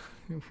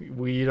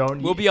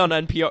 We'll be on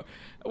NPR.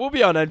 We'll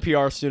be on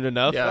NPR soon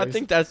enough. Yeah, I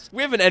think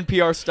we have an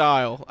NPR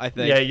style. I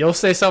think. Yeah, you'll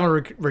say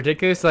something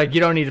ridiculous like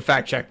you don't need to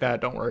fact check that.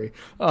 Don't worry.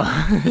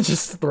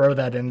 Just throw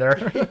that in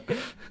there.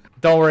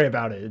 Don't worry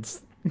about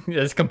it.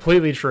 It's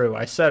completely true.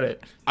 I said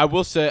it. I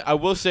will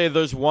say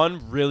there's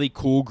one really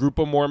cool group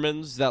of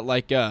Mormons that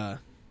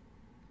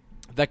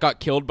that got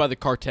killed by the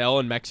cartel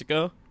in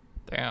Mexico.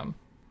 Damn.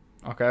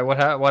 Okay, what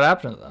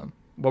happened to them?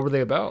 What were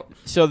they about?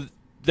 So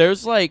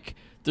there's like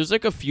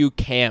a few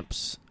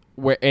camps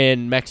where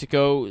in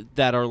Mexico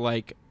that are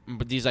like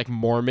these like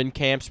Mormon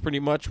camps pretty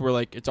much where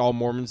like it's all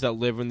Mormons that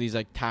live in these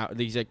like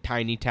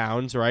tiny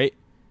towns, right?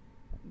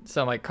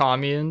 Sound like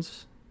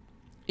communes?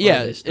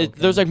 Yeah,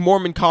 there's like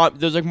Mormon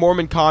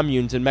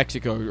communes in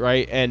Mexico,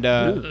 right?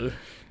 And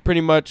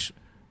pretty much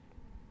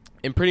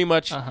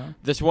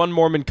this one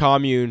Mormon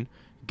commune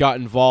got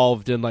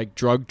involved in like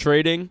drug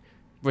trading,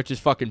 which is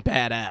fucking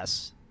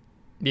badass.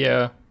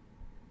 Yeah.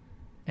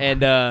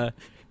 And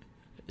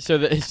so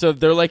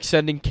they're like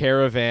sending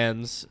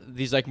caravans.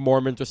 These like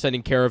Mormons are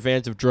sending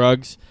caravans of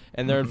drugs,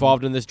 and they're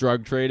involved in this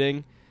drug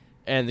trading,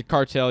 and the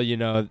cartel,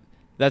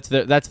 that's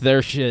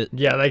their shit.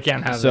 Yeah, they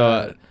can't have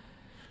that.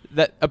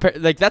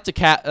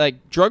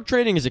 Drug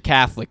trading is a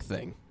Catholic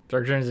thing.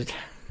 Drug trading is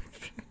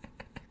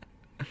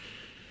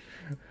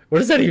what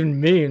does that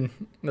even mean?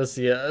 Let's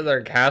see. Is that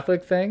a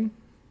Catholic thing?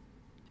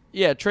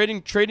 Yeah,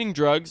 trading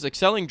drugs, like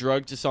selling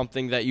drugs, is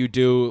something that you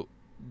do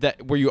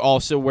where you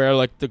also wear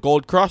like the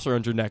gold cross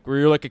around your neck, where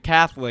you're like a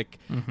Catholic,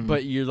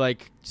 but you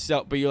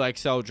sell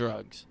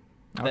drugs.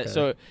 Okay.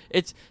 So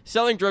it's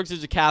selling drugs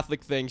is a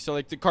Catholic thing. So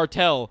like the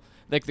cartel,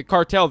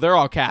 they're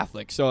all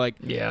Catholic. So like,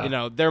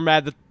 yeah. They're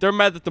mad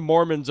that the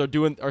Mormons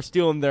are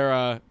stealing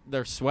their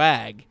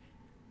swag.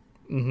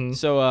 Mm-hmm.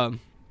 So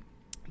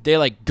they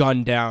like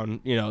gun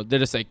down. They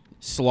just like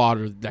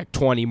slaughtered like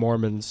 20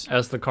 Mormons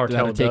as the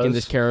cartel that are taking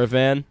this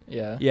caravan.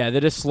 Yeah. Yeah, they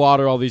just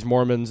slaughter all these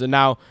Mormons, and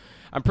now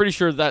I'm pretty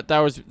sure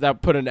that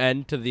put an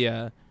end to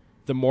the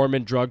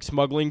Mormon drug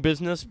smuggling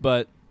business.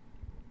 But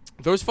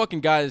those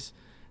fucking guys,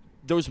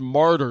 those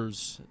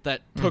martyrs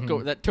that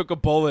took a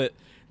bullet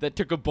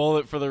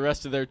for the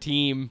rest of their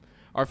team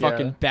are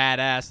fucking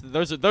badass.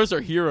 Those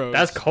are heroes.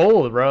 That's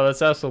cold, bro.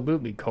 That's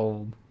absolutely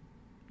cold.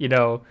 You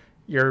know,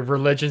 your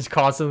religion's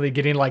constantly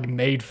getting like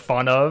made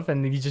fun of,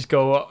 and then you just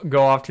go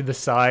off to the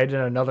side in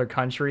another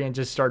country and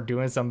just start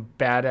doing some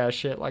badass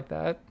shit like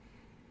that.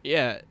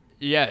 Yeah.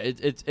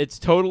 It's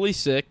totally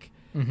sick.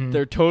 Mm-hmm.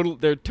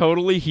 They're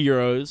totally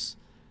heroes.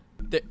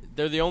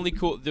 They're the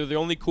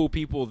only cool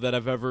people that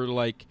I've ever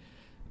like.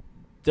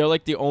 They're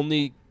like the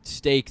only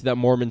stake that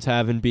Mormons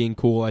have in being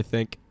cool, I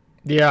think.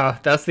 Yeah,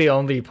 that's the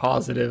only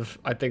positive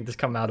I think that's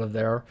come out of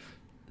there.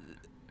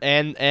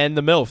 And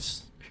the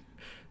MILFs.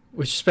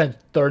 We spent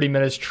 30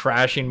 minutes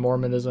trashing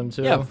Mormonism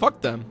too. Yeah,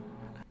 fuck them.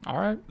 All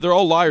right. They're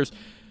all liars.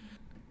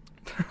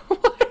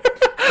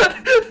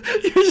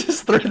 You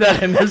just threw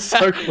that in there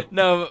so quick.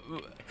 No.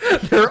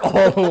 They're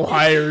all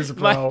liars,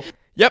 bro.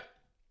 Yep.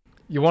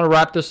 You want to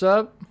wrap this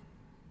up?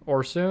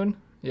 Or soon?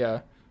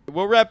 Yeah.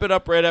 We'll wrap it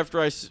up right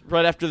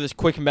after this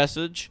quick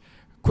message.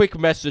 Quick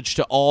message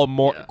to all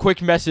Mormons.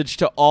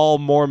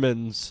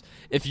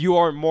 If you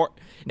are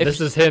this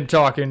is him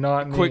talking,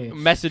 not me. Quick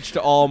message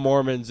to all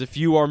Mormons. If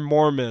you are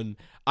Mormon,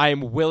 I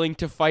am willing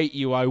to fight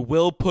you. I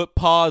will put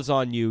paws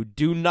on you.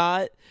 Do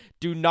not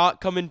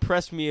come and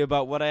press me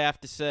about what I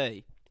have to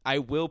say. I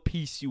will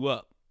piece you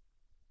up.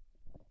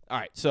 All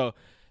right, so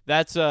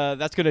that's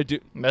gonna do.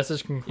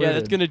 Message concluded. Yeah,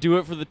 that's gonna do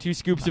it for the Two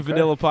Scoops of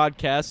Vanilla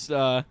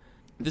podcast.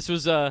 This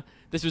was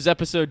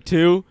episode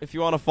 2. If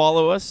you want to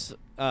follow us,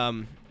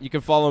 you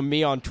can follow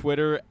me on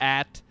Twitter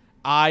at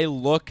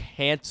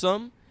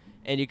ILookHandsome,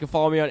 and you can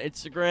follow me on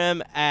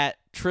Instagram at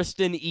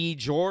Tristan E.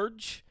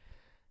 George.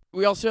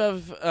 We also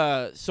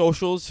have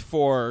socials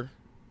for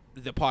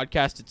the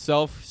podcast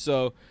itself,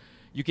 so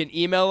you can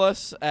email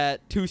us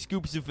at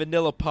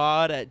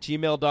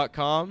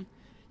twoscoopsofvanillapod@gmail.com.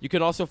 You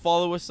can also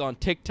follow us on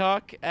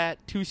TikTok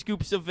at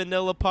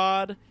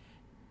twoscoopsofvanillapod,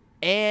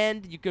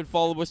 and you can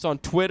follow us on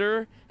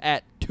Twitter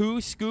at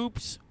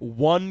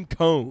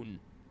 2scoops1cone.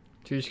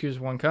 2 scoops,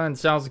 1 cone.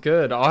 Sounds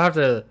good. I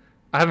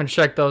haven't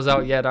checked those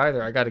out yet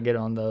either. I got to get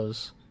on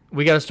those.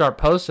 We got to start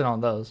posting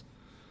on those.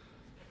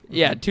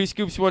 Yeah,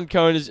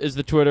 2scoops1cone is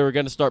the Twitter. We're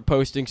going to start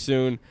posting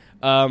soon.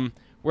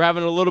 We're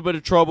having a little bit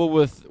of trouble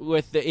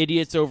with the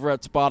idiots over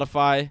at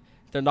Spotify.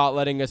 They're not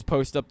letting us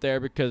post up there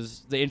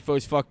because the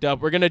info's fucked up.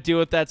 We're going to deal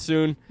with that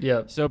soon.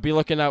 Yep. So be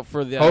looking out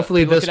for the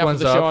Hopefully this one's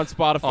the up show on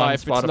Spotify. on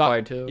If it's Spotify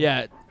not, too.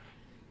 Yeah.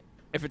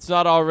 If it's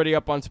not already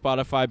up on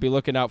Spotify, be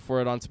looking out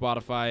for it on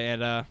Spotify,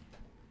 and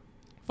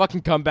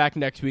fucking come back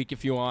next week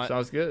if you want.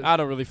 Sounds good. I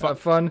don't really Have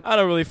fun. I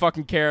don't really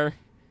fucking care.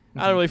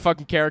 I don't really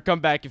fucking care.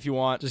 Come back if you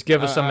want. Just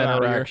give us some I'm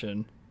outta here.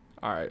 interaction.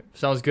 All right.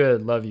 Sounds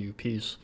good. Love you. Peace.